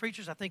favorite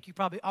preachers. I think you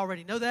probably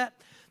already know that.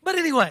 But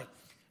anyway,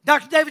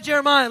 Dr. David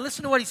Jeremiah,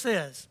 listen to what he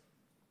says.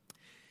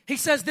 He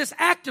says, this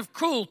act of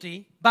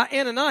cruelty by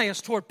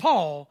Ananias toward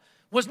Paul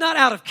was not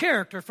out of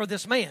character for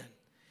this man.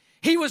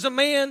 He was a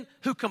man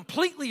who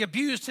completely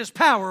abused his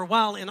power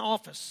while in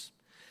office.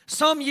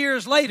 Some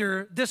years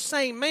later, this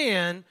same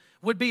man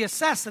would be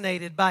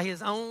assassinated by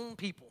his own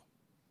people.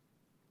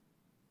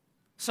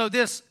 So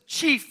this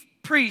chief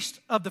priest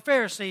of the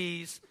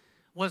Pharisees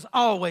was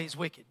always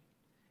wicked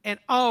and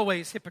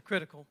always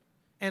hypocritical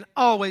and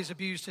always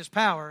abused his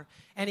power.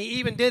 And he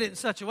even did it in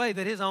such a way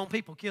that his own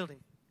people killed him.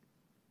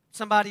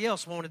 Somebody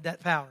else wanted that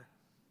power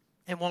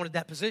and wanted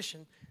that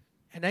position,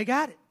 and they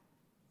got it.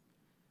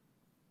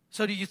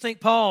 So do you think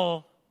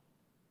Paul,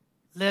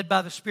 led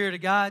by the Spirit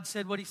of God,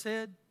 said what he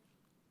said?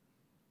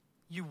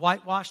 You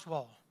whitewashed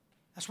wall.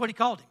 That's what he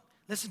called him.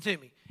 Listen to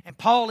me. And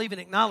Paul even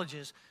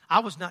acknowledges, I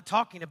was not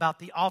talking about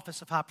the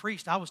office of high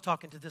priest. I was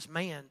talking to this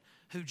man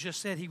who just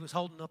said he was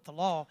holding up the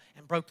law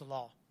and broke the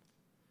law.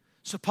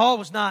 So Paul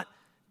was not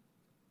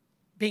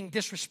being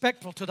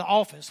disrespectful to the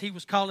office. He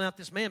was calling out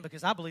this man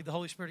because I believe the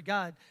Holy Spirit of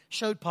God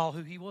showed Paul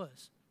who he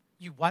was.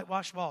 You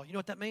whitewashed wall. You know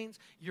what that means?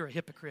 You're a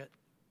hypocrite.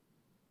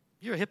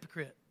 You're a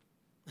hypocrite.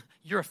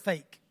 You're a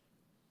fake.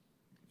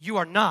 You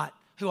are not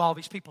who all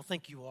these people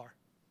think you are.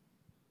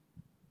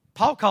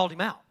 Paul called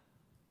him out.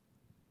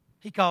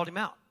 He called him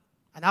out.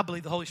 And I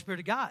believe the Holy Spirit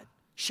of God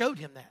showed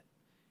him that.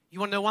 You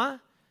want to know why?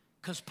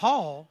 Because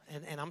Paul,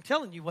 and I'm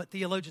telling you what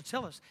theologians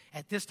tell us,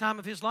 at this time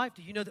of his life,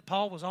 do you know that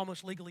Paul was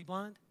almost legally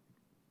blind?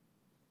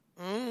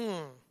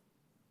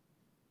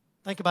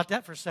 Think about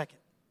that for a second.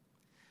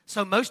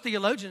 So most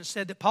theologians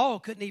said that Paul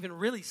couldn't even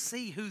really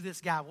see who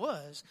this guy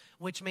was,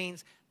 which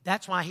means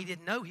that's why he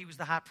didn't know he was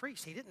the high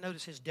priest. He didn't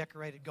notice his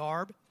decorated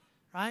garb,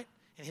 right,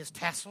 and his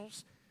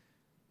tassels.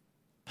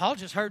 Paul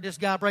just heard this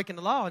guy breaking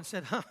the law and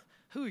said,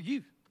 who are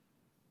you?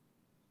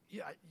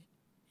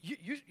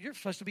 You're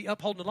supposed to be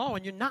upholding the law,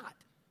 and you're not.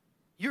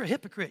 You're a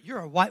hypocrite. You're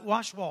a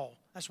whitewashed wall.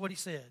 That's what he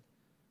said.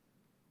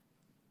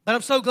 But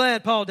I'm so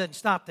glad Paul doesn't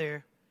stop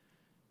there.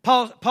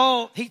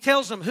 Paul, he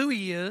tells them who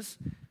he is.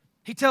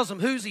 He tells them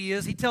whose he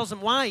is. He tells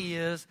them why he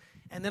is.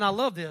 And then I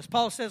love this.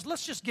 Paul says,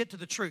 let's just get to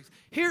the truth.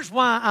 Here's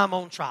why I'm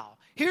on trial.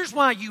 Here's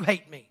why you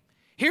hate me.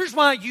 Here's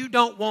why you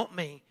don't want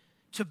me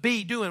to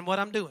be doing what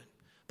I'm doing.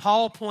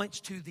 Paul points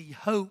to the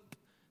hope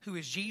who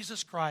is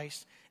Jesus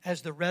Christ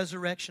as the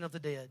resurrection of the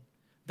dead.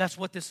 That's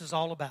what this is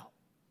all about.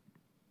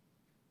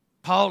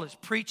 Paul is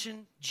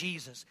preaching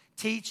Jesus,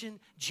 teaching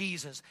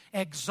Jesus,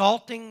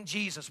 exalting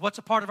Jesus. What's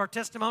a part of our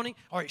testimony?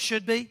 Or it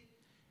should be?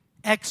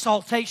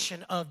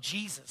 Exaltation of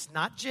Jesus.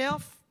 Not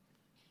Jeff,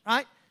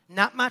 right?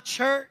 Not my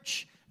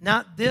church,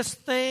 not this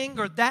thing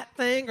or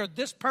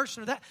this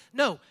person or that.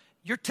 No,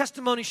 your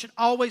testimony should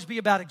always be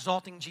about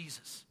exalting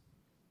Jesus.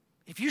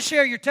 If you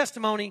share your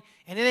testimony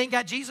and it ain't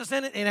got Jesus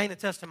in it, it ain't a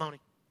testimony.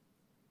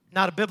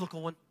 Not a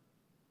biblical one.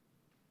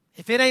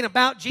 If it ain't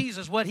about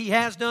Jesus, what he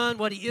has done,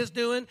 what he is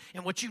doing,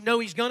 and what you know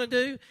he's going to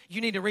do,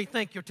 you need to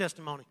rethink your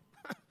testimony.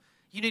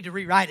 you need to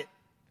rewrite it.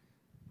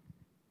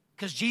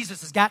 Because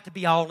Jesus has got to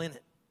be all in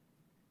it.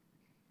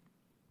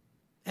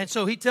 And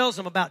so he tells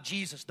them about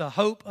Jesus, the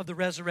hope of the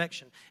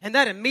resurrection. And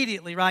that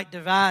immediately, right,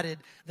 divided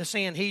the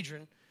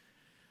Sanhedrin.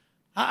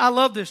 I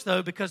love this,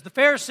 though, because the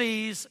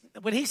Pharisees,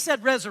 when he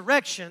said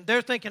resurrection,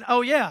 they're thinking,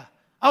 oh, yeah,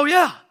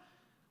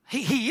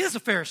 he is a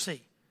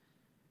Pharisee.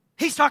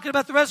 He's talking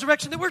about the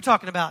resurrection that we're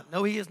talking about.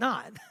 No, he is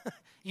not.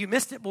 You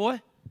missed it,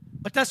 boy.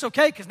 But that's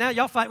okay, because now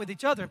y'all fight with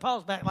each other. And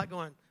Paul's back like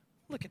going,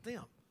 look at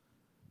them.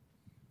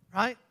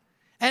 Right?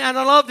 And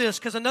I love this,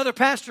 because another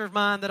pastor of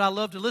mine that I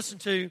love to listen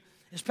to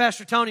is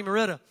Pastor Tony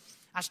Merida.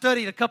 I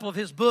studied a couple of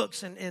his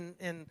books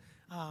in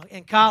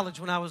college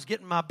when I was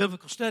getting my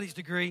biblical studies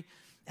degree.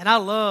 And I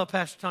love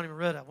Pastor Tony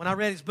Merida. When I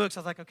read his books,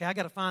 I was like, okay, I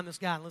got to find this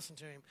guy and listen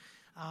to him.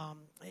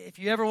 If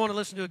you ever want to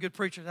listen to a good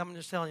preacher, I'm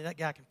just telling you, that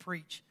guy can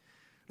preach.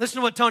 Listen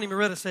to what Tony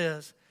Merida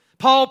says.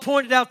 Paul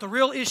pointed out the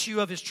real issue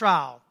of his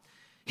trial.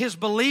 His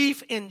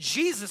belief in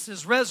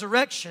Jesus'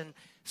 resurrection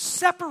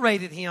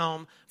separated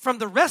him from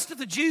the rest of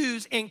the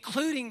Jews,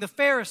 including the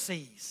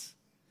Pharisees.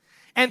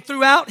 And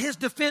throughout his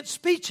defense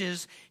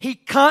speeches, he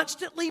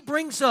constantly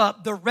brings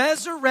up the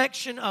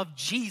resurrection of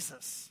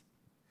Jesus.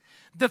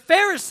 The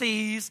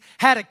Pharisees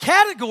had a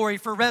category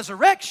for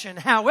resurrection.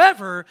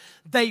 However,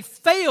 they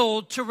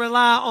failed to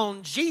rely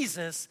on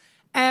Jesus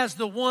as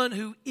the one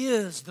who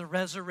is the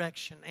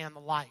resurrection and the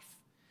life.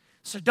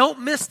 So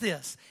don't miss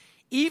this.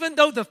 Even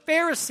though the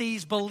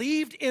Pharisees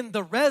believed in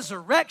the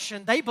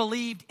resurrection, they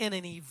believed in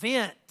an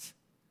event.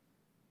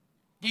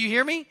 Do you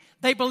hear me?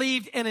 They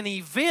believed in an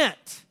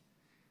event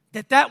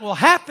that will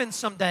happen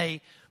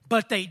someday,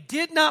 but they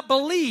did not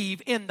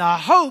believe in the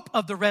hope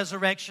of the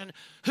resurrection,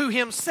 who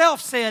himself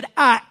said,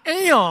 I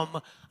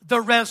am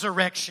the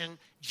resurrection,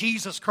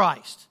 Jesus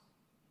Christ.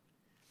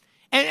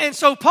 And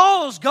so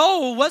Paul's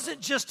goal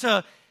wasn't just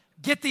to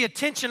get the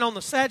attention on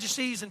the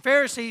Sadducees and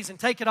Pharisees and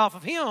take it off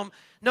of him.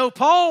 No,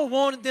 Paul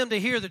wanted them to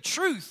hear the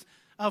truth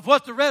of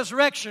what the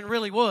resurrection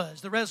really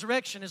was. The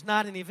resurrection is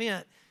not an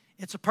event.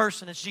 It's a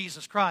person. It's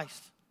Jesus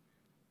Christ.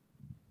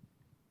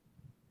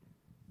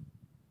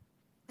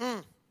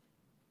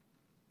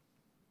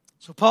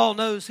 So Paul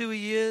knows who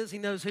he is. He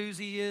knows whose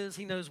he is.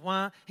 He knows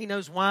why. He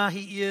knows why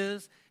he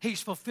is.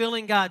 He's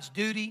fulfilling God's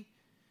duty.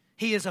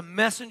 He is a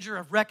messenger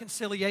of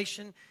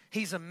reconciliation.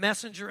 He's a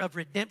messenger of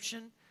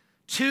redemption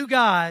to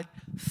God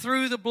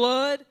through the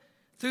blood,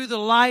 through the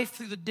life,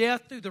 through the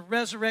death, through the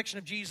resurrection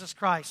of Jesus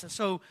Christ. And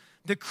so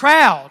the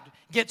crowd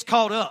gets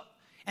caught up.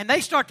 And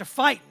they start to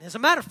fight. As a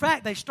matter of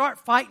fact, they start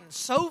fighting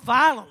so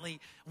violently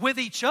with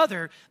each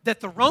other that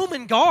the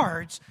Roman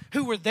guards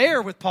who were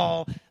there with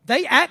Paul,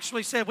 they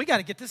actually said, we got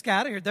to get this guy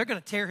out of here. They're going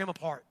to tear him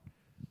apart.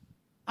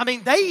 I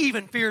mean, they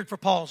even feared for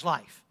Paul's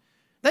life.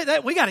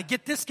 We got to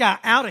get this guy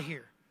out of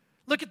here.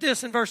 Look at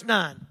this in verse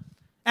 9.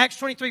 Acts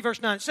 23,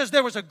 verse 9. It says,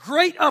 there was a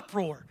great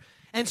uproar.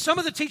 And some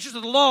of the teachers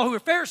of the law who were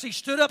Pharisees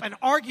stood up and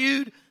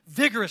argued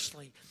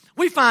vigorously.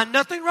 We find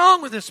nothing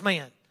wrong with this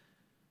man.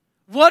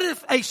 What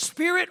if a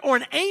spirit or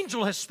an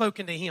angel has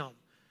spoken to him?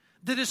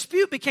 The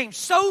dispute became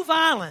so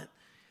violent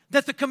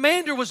that the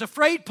commander was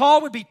afraid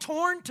Paul would be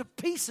torn to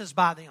pieces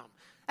by them.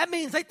 That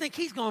means they think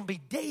he's going to be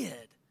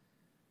dead.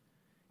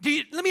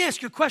 Let me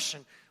ask you a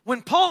question.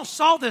 When Paul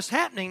saw this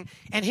happening,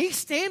 and he's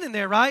standing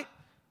there, right,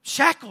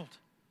 shackled.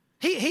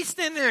 He's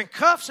standing there in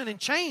cuffs and in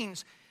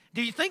chains.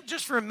 Do you think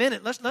just for a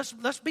minute,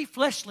 let's be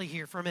fleshly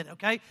here for a minute,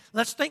 okay?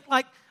 Let's think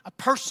like a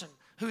person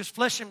who is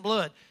flesh and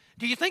blood.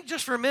 Do you think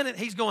just for a minute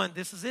he's going,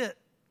 this is it?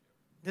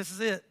 This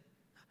is it.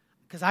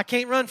 Because I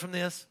can't run from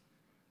this.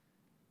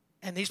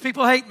 And these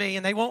people hate me,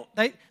 and they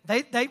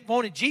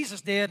wanted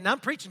Jesus dead, and I'm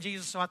preaching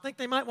Jesus, so I think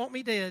they might want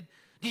me dead.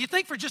 Do you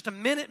think for just a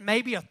minute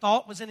maybe a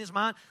thought was in his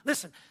mind?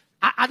 Listen,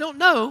 I don't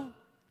know.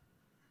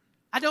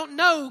 I don't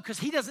know because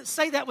he doesn't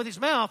say that with his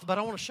mouth, but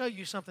I want to show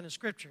you something in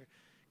Scripture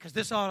because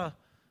this ought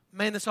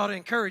to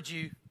encourage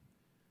you.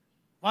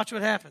 Watch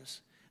what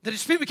happens. The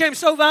dispute became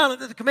so violent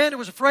that the commander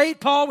was afraid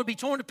Paul would be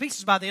torn to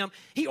pieces by them.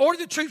 He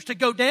ordered the troops to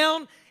go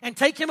down and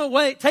take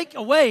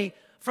away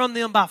from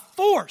them by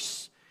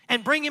force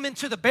and bring him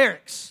into the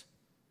barracks.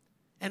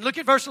 And look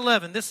at verse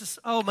 11.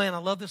 Oh man, I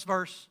love this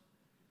verse.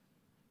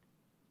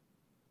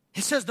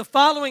 It says, the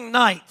following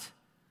night,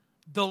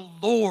 the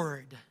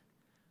Lord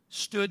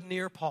stood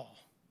near Paul.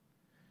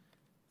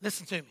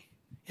 Listen to me.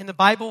 In the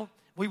Bible,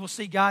 we will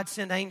see God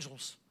send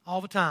angels all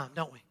the time,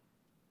 don't we?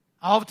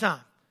 All the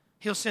time.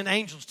 He'll send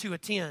angels to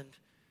attend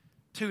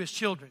to his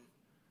children.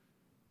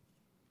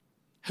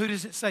 Who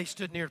does it say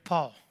stood near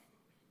Paul?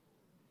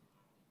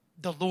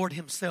 The Lord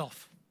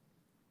himself.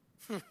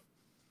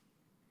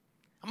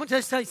 I'm going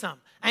to tell you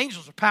something.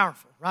 Angels are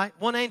powerful, right?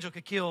 One angel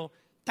could kill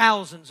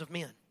thousands of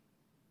men.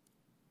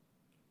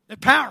 They're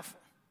powerful.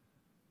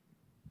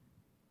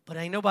 But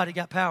ain't nobody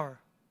got power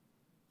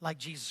like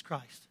Jesus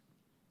Christ.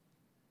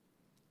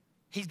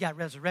 He's got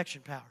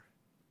resurrection power.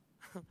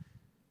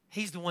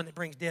 He's the one that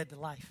brings dead to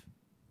life.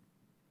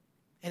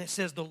 And it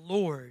says the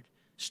Lord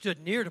stood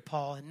near to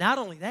Paul. And not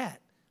only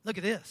that, look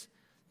at this.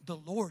 The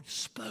Lord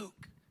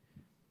spoke.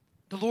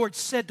 The Lord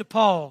said to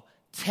Paul,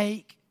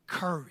 take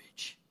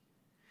courage.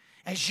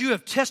 As you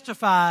have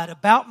testified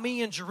about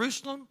me in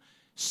Jerusalem,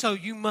 so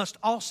you must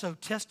also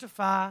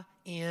testify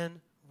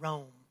in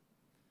Rome.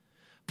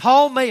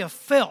 Paul may have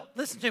felt,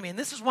 listen to me, and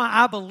this is why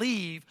I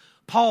believe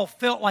Paul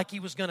felt like he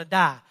was going to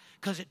die,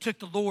 because it took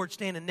the Lord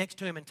standing next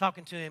to him and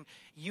talking to him.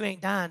 You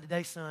ain't dying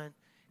today, son,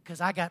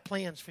 because I got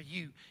plans for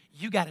you.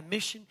 You got a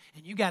mission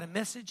and you got a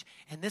message,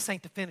 and this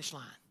ain't the finish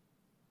line.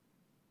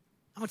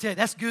 I'm going to tell you,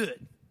 that's good.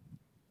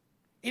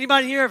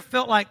 Anybody here ever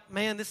felt like,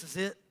 man, this is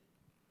it?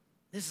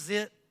 This is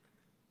it?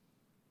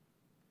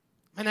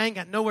 Man, I ain't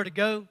got nowhere to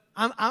go.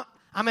 I'm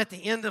at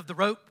the end of the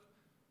rope.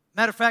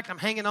 Matter of fact, I'm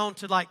hanging on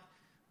to like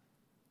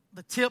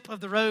the tip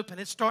of the rope, and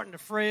it's starting to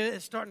frizz.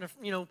 It's starting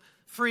to,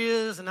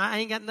 frizz, and I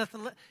ain't got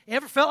nothing left. You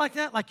ever felt like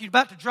that? Like you're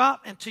about to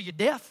drop into your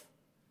death?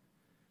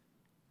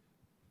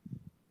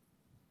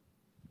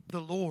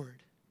 The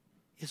Lord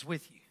is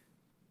with you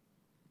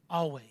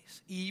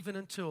always, even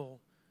until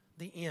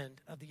the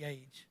end of the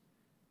age.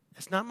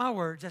 That's not my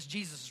words. That's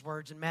Jesus'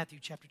 words in Matthew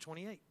chapter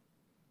 28.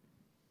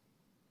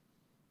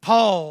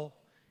 Paul,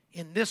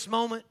 in this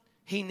moment,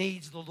 he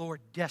needs the Lord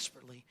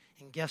desperately.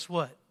 And guess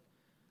what?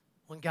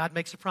 When God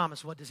makes a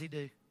promise, what does he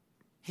do?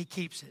 He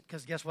keeps it.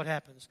 Because guess what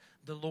happens?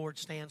 The Lord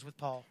stands with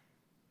Paul.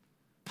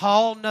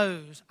 Paul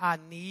knows, I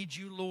need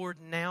you, Lord,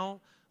 now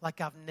like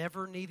I've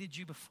never needed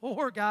you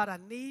before. God, I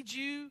need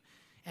you.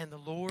 And the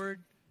Lord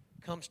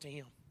comes to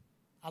him.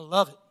 I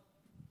love it.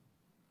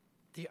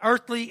 The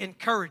earthly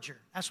encourager.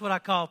 That's what I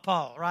call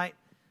Paul, right?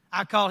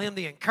 I call him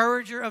the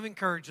encourager of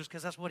encouragers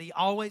because that's what he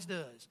always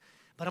does.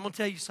 But I'm going to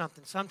tell you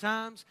something.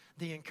 Sometimes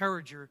the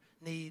encourager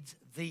needs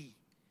the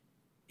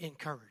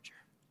encourager.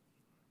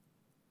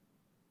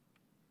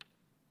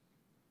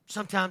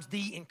 Sometimes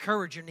the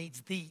encourager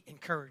needs the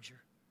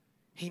encourager.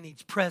 He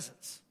needs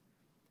presence.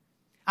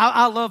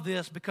 I love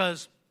this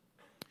because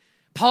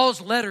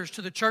Paul's letters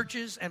to the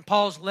churches and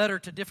Paul's letter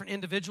to different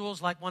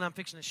individuals, like one I'm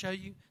fixing to show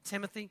you,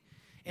 Timothy,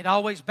 it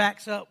always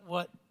backs up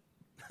what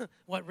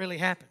really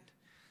happened.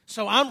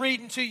 So I'm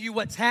reading to you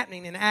what's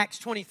happening in Acts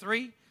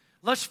 23.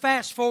 Let's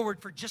fast forward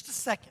for just a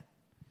second.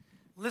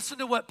 Listen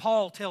to what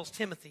Paul tells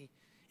Timothy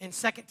in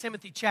 2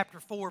 Timothy chapter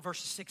 4,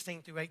 verses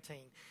 16 through 18.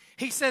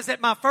 He says, at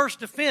my first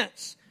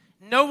defense,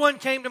 no one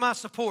came to my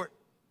support.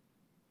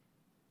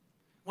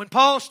 When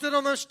Paul stood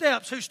on those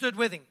steps, who stood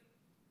with him?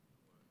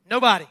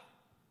 Nobody.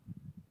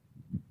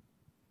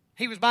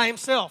 He was by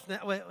himself.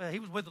 He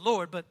was with the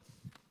Lord, but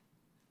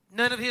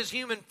none of his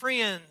human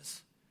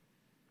friends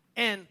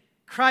and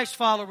Christ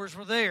followers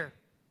were there.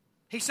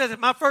 He says, at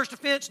my first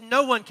offense,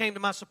 no one came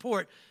to my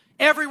support.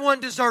 Everyone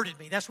deserted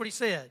me. That's what he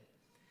said.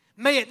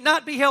 May it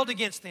not be held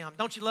against them.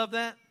 Don't you love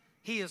that?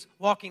 He is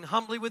walking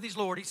humbly with his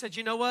Lord. He said,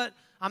 you know what?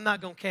 I'm not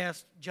going to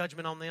cast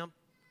judgment on them.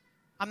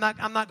 I'm not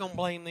going to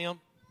blame them.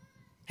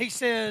 He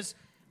says,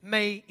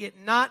 may it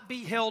not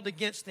be held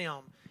against them.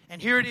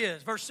 And here it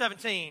is, verse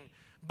 17.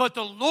 But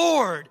the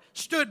Lord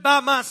stood by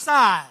my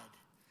side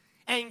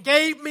and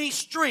gave me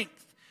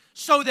strength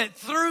so that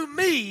through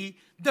me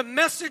the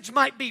message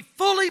might be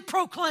fully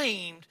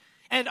proclaimed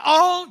and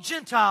all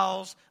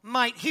Gentiles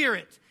might hear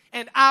it.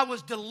 And I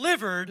was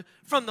delivered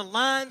from the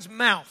lion's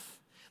mouth.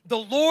 The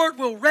Lord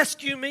will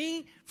rescue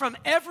me from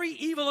every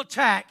evil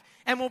attack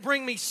and will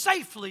bring me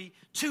safely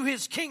to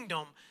his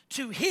kingdom.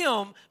 To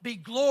him be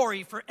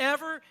glory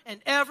forever and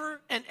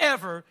ever and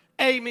ever.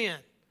 Amen.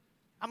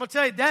 I'm going to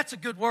tell you, that's a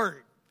good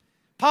word.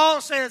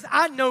 Paul says,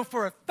 I know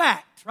for a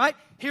fact, right?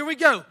 Here we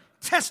go.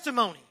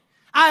 Testimony.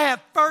 I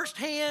have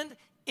firsthand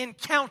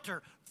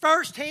encounter,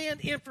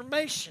 firsthand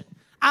information.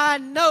 I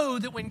know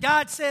that when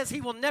God says he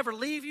will never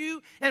leave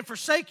you and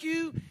forsake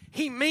you,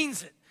 he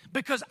means it.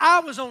 Because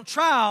I was on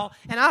trial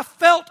and I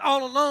felt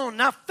all alone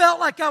and I felt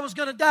like I was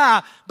going to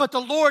die. But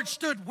the Lord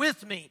stood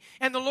with me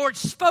and the Lord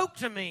spoke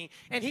to me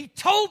and he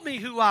told me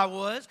who I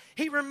was.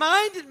 He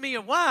reminded me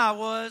of why I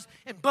was,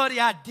 and buddy,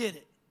 I did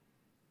it.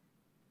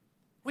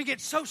 We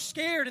get so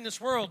scared in this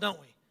world, don't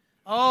we?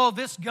 Oh,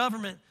 this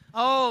government.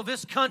 Oh,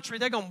 this country.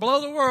 They're going to blow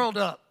the world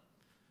up.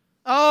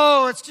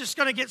 Oh, it's just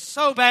going to get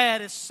so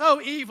bad. It's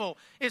so evil.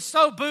 It's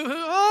so boo-hoo.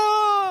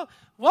 Oh,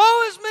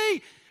 woe is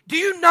me. Do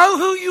you know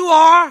who you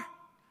are?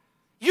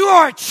 You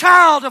are a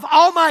child of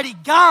Almighty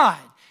God.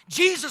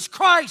 Jesus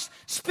Christ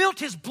spilt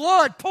his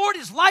blood, poured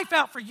his life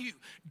out for you.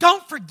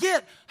 Don't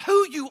forget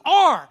who you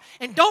are.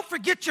 And don't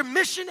forget your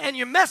mission and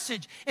your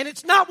message. And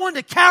it's not one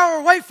to cower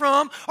away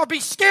from or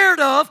be scared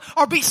of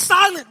or be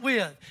silent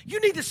with.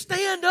 You need to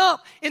stand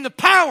up in the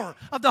power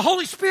of the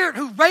Holy Spirit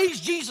who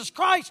raised Jesus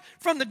Christ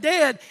from the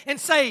dead and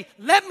say,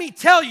 let me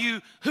tell you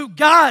who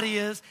God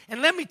is,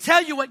 and let me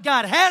tell you what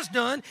God has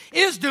done,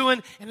 is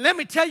doing, and let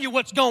me tell you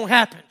what's going to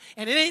happen.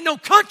 And it ain't no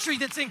country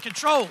that's in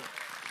control.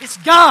 It's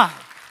God.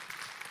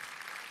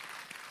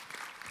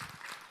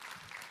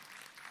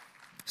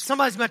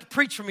 Somebody's about to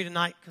preach for me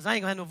tonight because I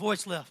ain't going to have no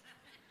voice left.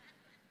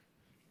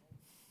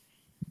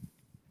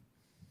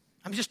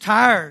 I'm just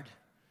tired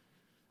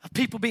of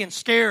people being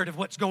scared of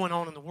what's going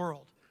on in the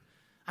world.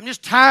 I'm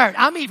just tired.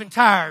 I'm even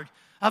tired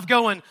of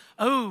going,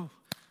 oh,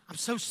 I'm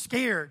so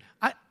scared.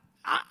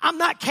 I'm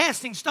not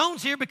casting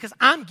stones here because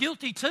I'm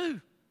guilty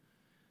too.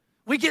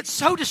 We get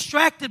so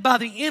distracted by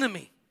the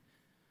enemy.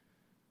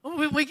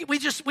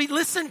 We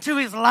listen to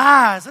his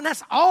lies, and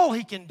that's all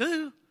he can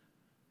do.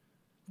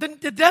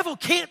 The devil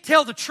can't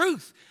tell the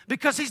truth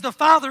because he's the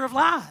father of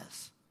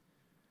lies.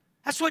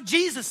 That's what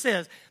Jesus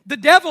says. The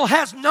devil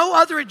has no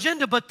other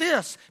agenda but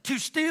this, to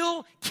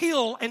steal,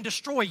 kill, and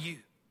destroy you.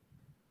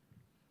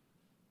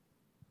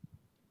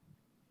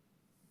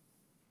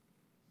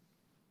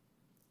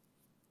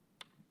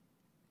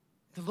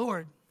 The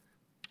Lord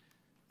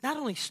not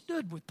only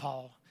stood with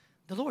Paul,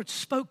 the Lord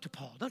spoke to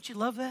Paul. Don't you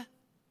love that?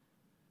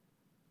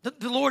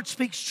 The Lord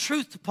speaks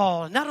truth to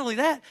Paul. And not only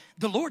that,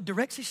 the Lord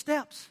directs his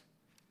steps.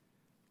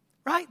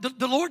 Right?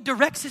 The Lord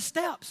directs his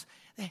steps.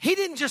 He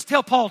didn't just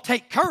tell Paul,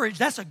 take courage.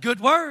 That's a good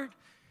word.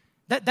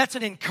 That's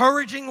an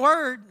encouraging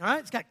word.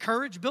 Right? It's got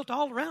courage built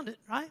all around it.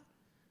 Right?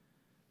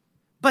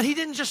 But he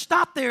didn't just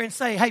stop there and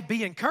say, hey,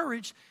 be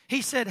encouraged.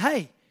 He said,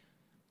 hey,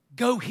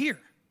 go here.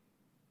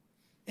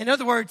 In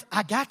other words,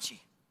 I got you.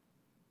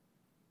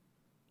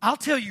 I'll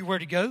tell you where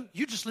to go.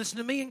 You just listen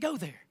to me and go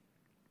there.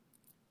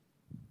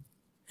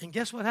 And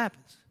guess what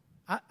happens?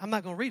 I'm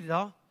not going to read it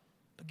all,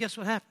 but guess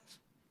what happens?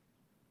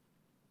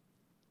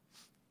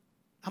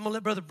 I'm going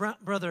to let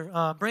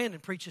Brother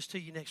Brandon preach this to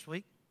you next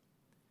week.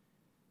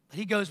 But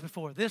he goes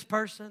before this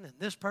person and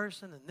this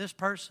person and this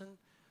person,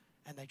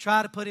 and they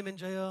try to put him in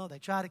jail. They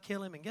try to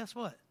kill him, and guess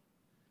what?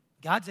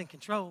 God's in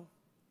control,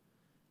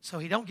 so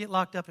he don't get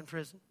locked up in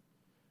prison.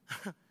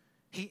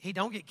 He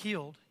don't get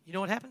killed. You know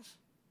what happens?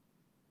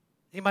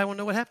 Anybody want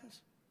to know what happens?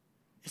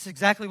 It's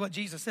exactly what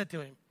Jesus said to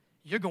him.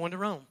 You're going to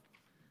Rome.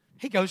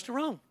 He goes to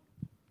Rome.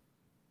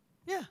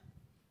 Yeah,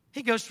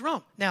 he goes to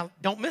Rome. Now,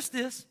 don't miss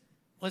this.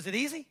 Was it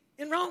easy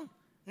in Rome?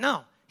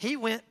 No. He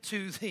went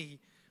to the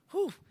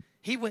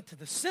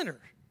center,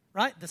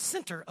 right? The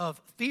center of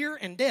fear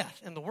and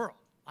death in the world.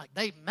 Like,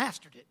 they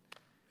mastered it.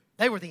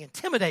 They were the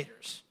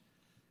intimidators.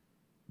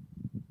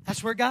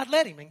 That's where God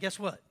led him. And guess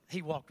what?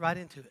 He walked right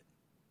into it.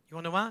 You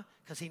want to know why?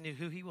 Because he knew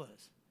who he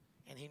was.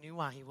 And he knew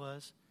why he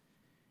was.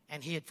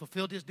 And he had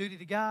fulfilled his duty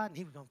to God, and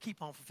he was going to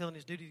keep on fulfilling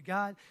his duty to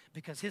God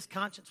because his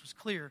conscience was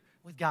clear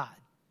with God.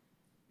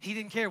 He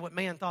didn't care what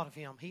man thought of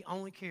him. He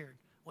only cared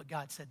what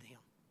God said to him.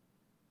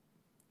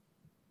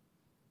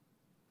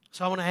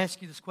 So I want to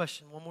ask you this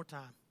question one more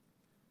time.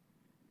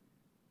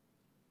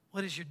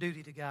 What is your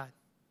duty to God?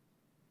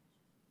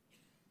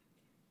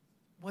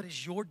 What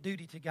is your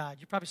duty to God?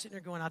 You're probably sitting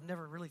there going, I've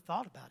never really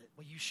thought about it.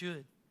 Well, you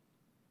should.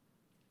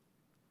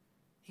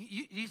 Do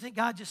you think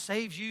God just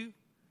saves you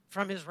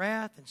from his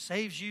wrath and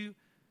saves you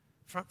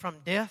from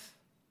death?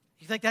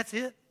 You think that's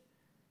it?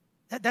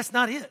 That's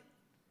not it.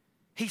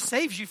 He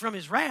saves you from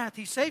his wrath.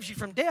 He saves you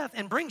from death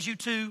and brings you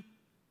to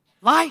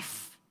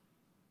life.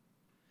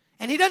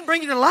 And he doesn't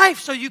bring you to life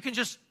so you can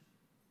just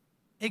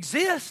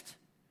exist.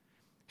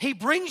 He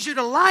brings you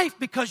to life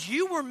because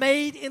you were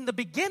made in the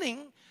beginning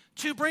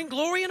to bring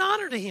glory and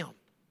honor to him.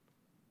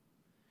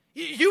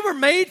 You were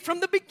made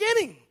from the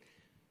beginning.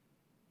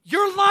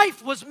 Your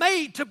life was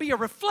made to be a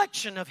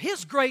reflection of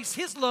his grace,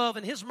 his love,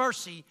 and his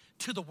mercy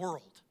to the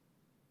world.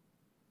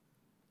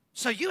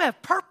 So you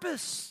have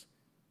purpose.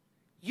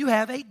 You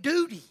have a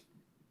duty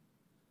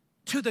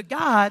to the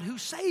God who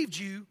saved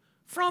you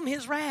from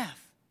his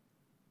wrath.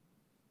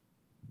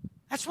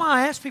 That's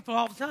why I ask people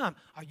all the time,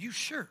 are you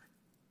sure?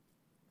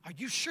 Are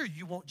you sure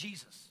you want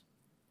Jesus?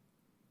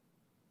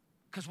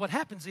 Because what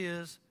happens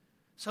is,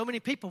 so many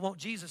people want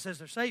Jesus as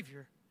their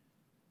Savior,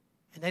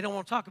 and they don't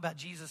want to talk about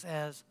Jesus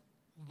as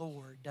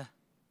Lord.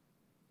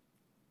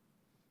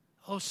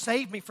 Oh,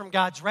 save me from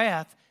God's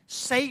wrath.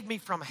 Save me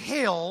from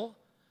hell,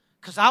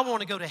 because I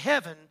want to go to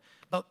heaven,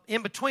 but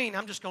in between,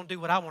 I'm just going to do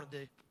what I want to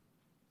do.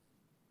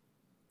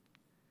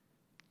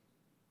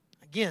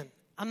 Again,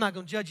 I'm not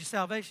going to judge your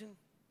salvation,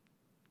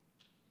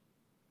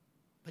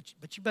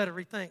 but you better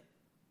rethink.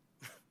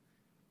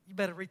 You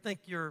better rethink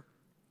your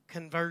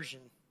conversion.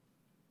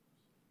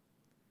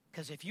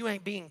 Because if you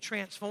ain't being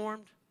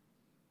transformed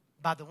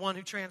by the one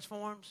who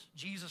transforms,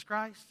 Jesus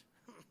Christ,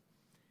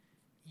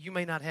 you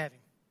may not have him.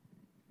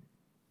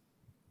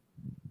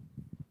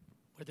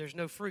 Where there's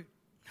no fruit.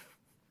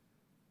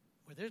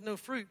 Where there's no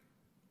fruit.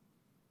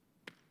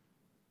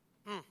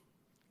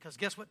 Because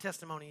guess what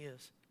testimony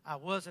is? I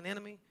was an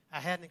enemy. I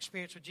had an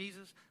experience with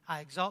Jesus. I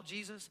exalt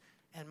Jesus.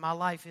 And my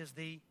life is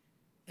the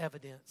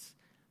evidence.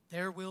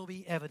 There will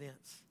be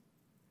evidence.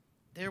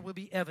 There will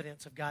be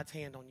evidence of God's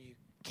hand on you.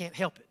 Can't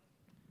help it.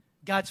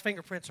 God's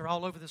fingerprints are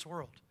all over this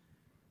world.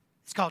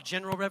 It's called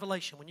general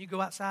revelation. When you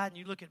go outside and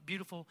you look at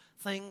beautiful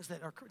things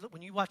that are,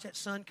 when you watch that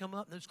sun come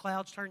up and those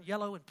clouds turn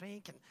yellow and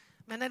pink, and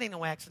man, that ain't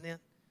no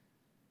accident.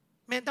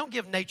 Man, don't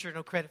give nature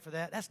no credit for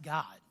that. That's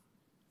God.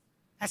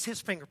 That's his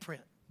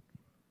fingerprint.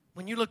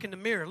 When you look in the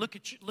mirror, look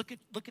at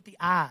the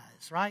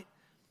eyes, right?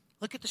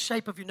 Look at the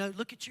shape of your nose.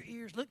 Look at your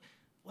ears. Well,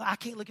 I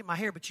can't look at my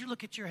hair, but you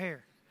look at your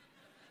hair.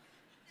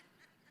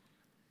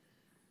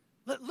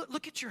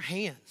 Look at your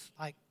hands.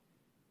 Like,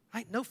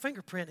 right? No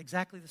fingerprint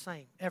exactly the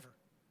same, ever.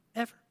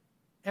 Ever.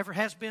 Ever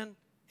has been,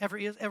 ever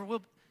is, ever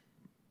will.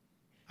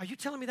 Are you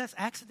telling me that's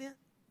accident?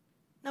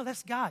 No,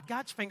 that's God.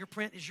 God's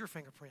fingerprint is your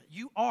fingerprint.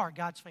 You are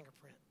God's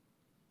fingerprint.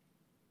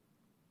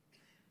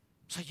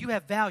 So you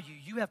have value,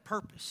 you have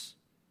purpose,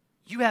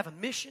 you have a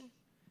mission,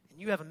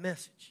 and you have a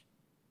message.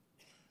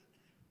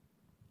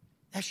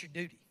 That's your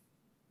duty.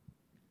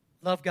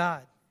 Love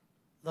God,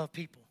 love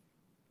people,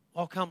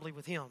 walk humbly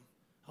with Him,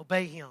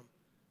 obey Him,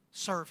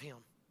 serve Him,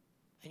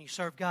 and you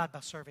serve God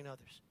by serving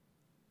others.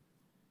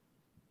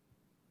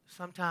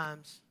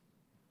 Sometimes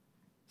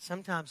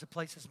the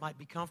places might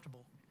be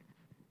comfortable.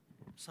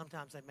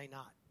 Sometimes they may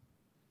not.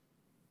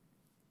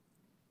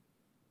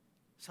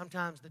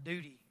 Sometimes the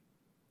duty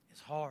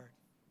is hard.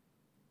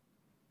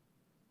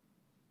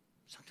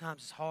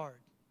 Sometimes it's hard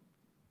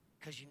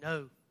because you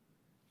know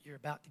you're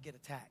about to get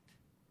attacked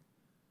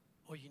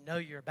or you know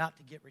you're about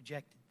to get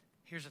rejected.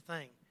 Here's the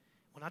thing.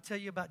 When I tell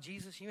you about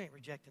Jesus, you ain't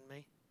rejecting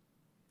me.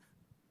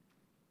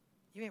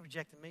 You ain't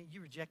rejecting me.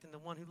 You're rejecting the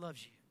one who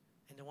loves you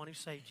and the one who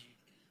saved you.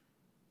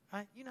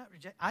 Right? You're not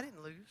rejecting. I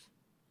didn't lose.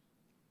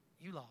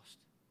 You lost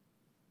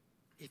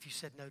if you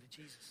said no to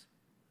Jesus.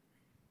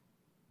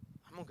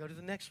 I'm going to go to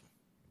the next one.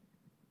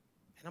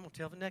 And I'm going to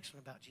tell the next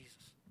one about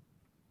Jesus.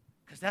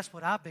 Because that's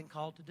what I've been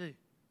called to do.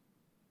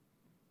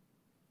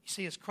 You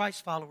see, as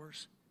Christ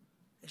followers,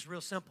 it's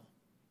real simple.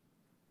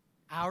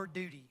 Our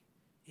duty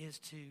is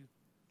to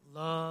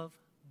love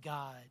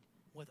God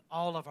with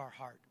all of our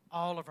heart,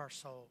 all of our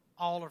soul,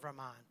 all of our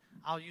mind.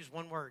 I'll use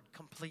one word,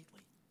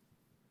 completely.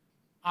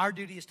 Our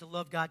duty is to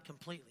love God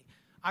completely.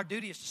 Our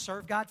duty is to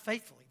serve God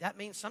faithfully. That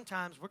means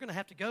sometimes we're going to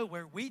have to go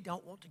where we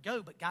don't want to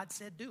go, but God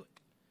said do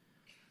it.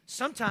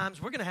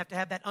 Sometimes we're going to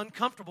have that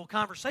uncomfortable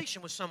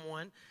conversation with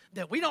someone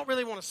that we don't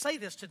really want to say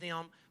this to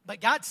them, but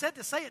God said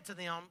to say it to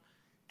them,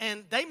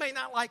 and they may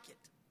not like it.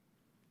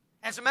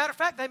 As a matter of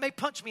fact, they may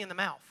punch me in the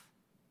mouth.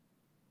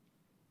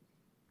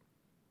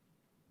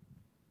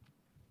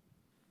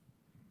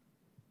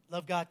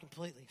 Love God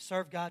completely,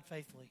 serve God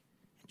faithfully,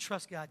 and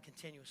trust God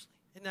continuously.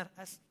 Isn't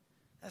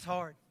that's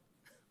hard.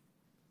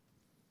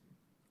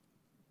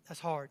 That's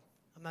hard.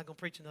 I'm not going to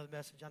preach another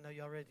message. I know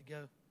y'all ready to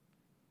go.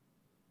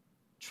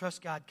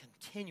 Trust God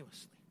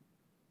continuously.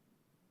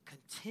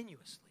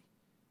 Continuously.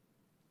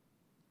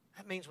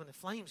 That means when the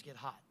flames get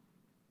hot,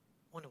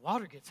 when the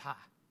water gets high,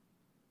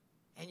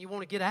 and you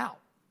want to get out,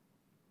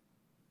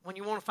 when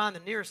you want to find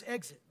the nearest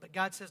exit, but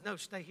God says, no,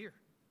 stay here.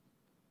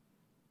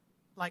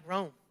 Like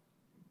Rome.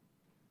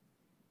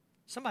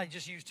 Somebody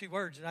just used two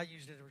words that I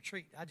used at a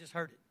retreat. I just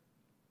heard it.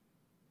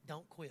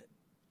 Don't quit.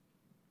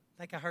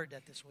 I think I heard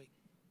that this week.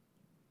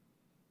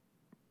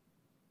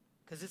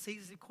 Because it's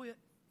easy to quit.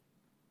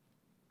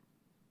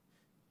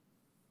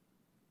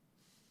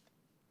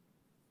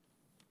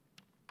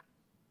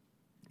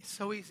 It's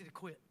so easy to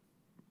quit.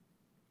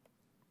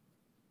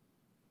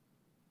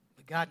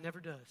 But God never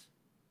does.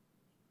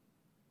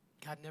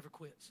 God never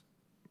quits.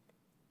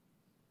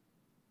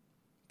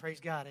 Praise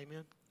God,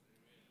 amen.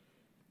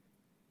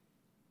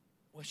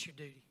 What's your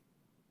duty?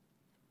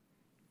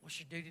 What's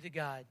your duty to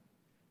God?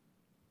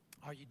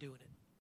 Are you doing it?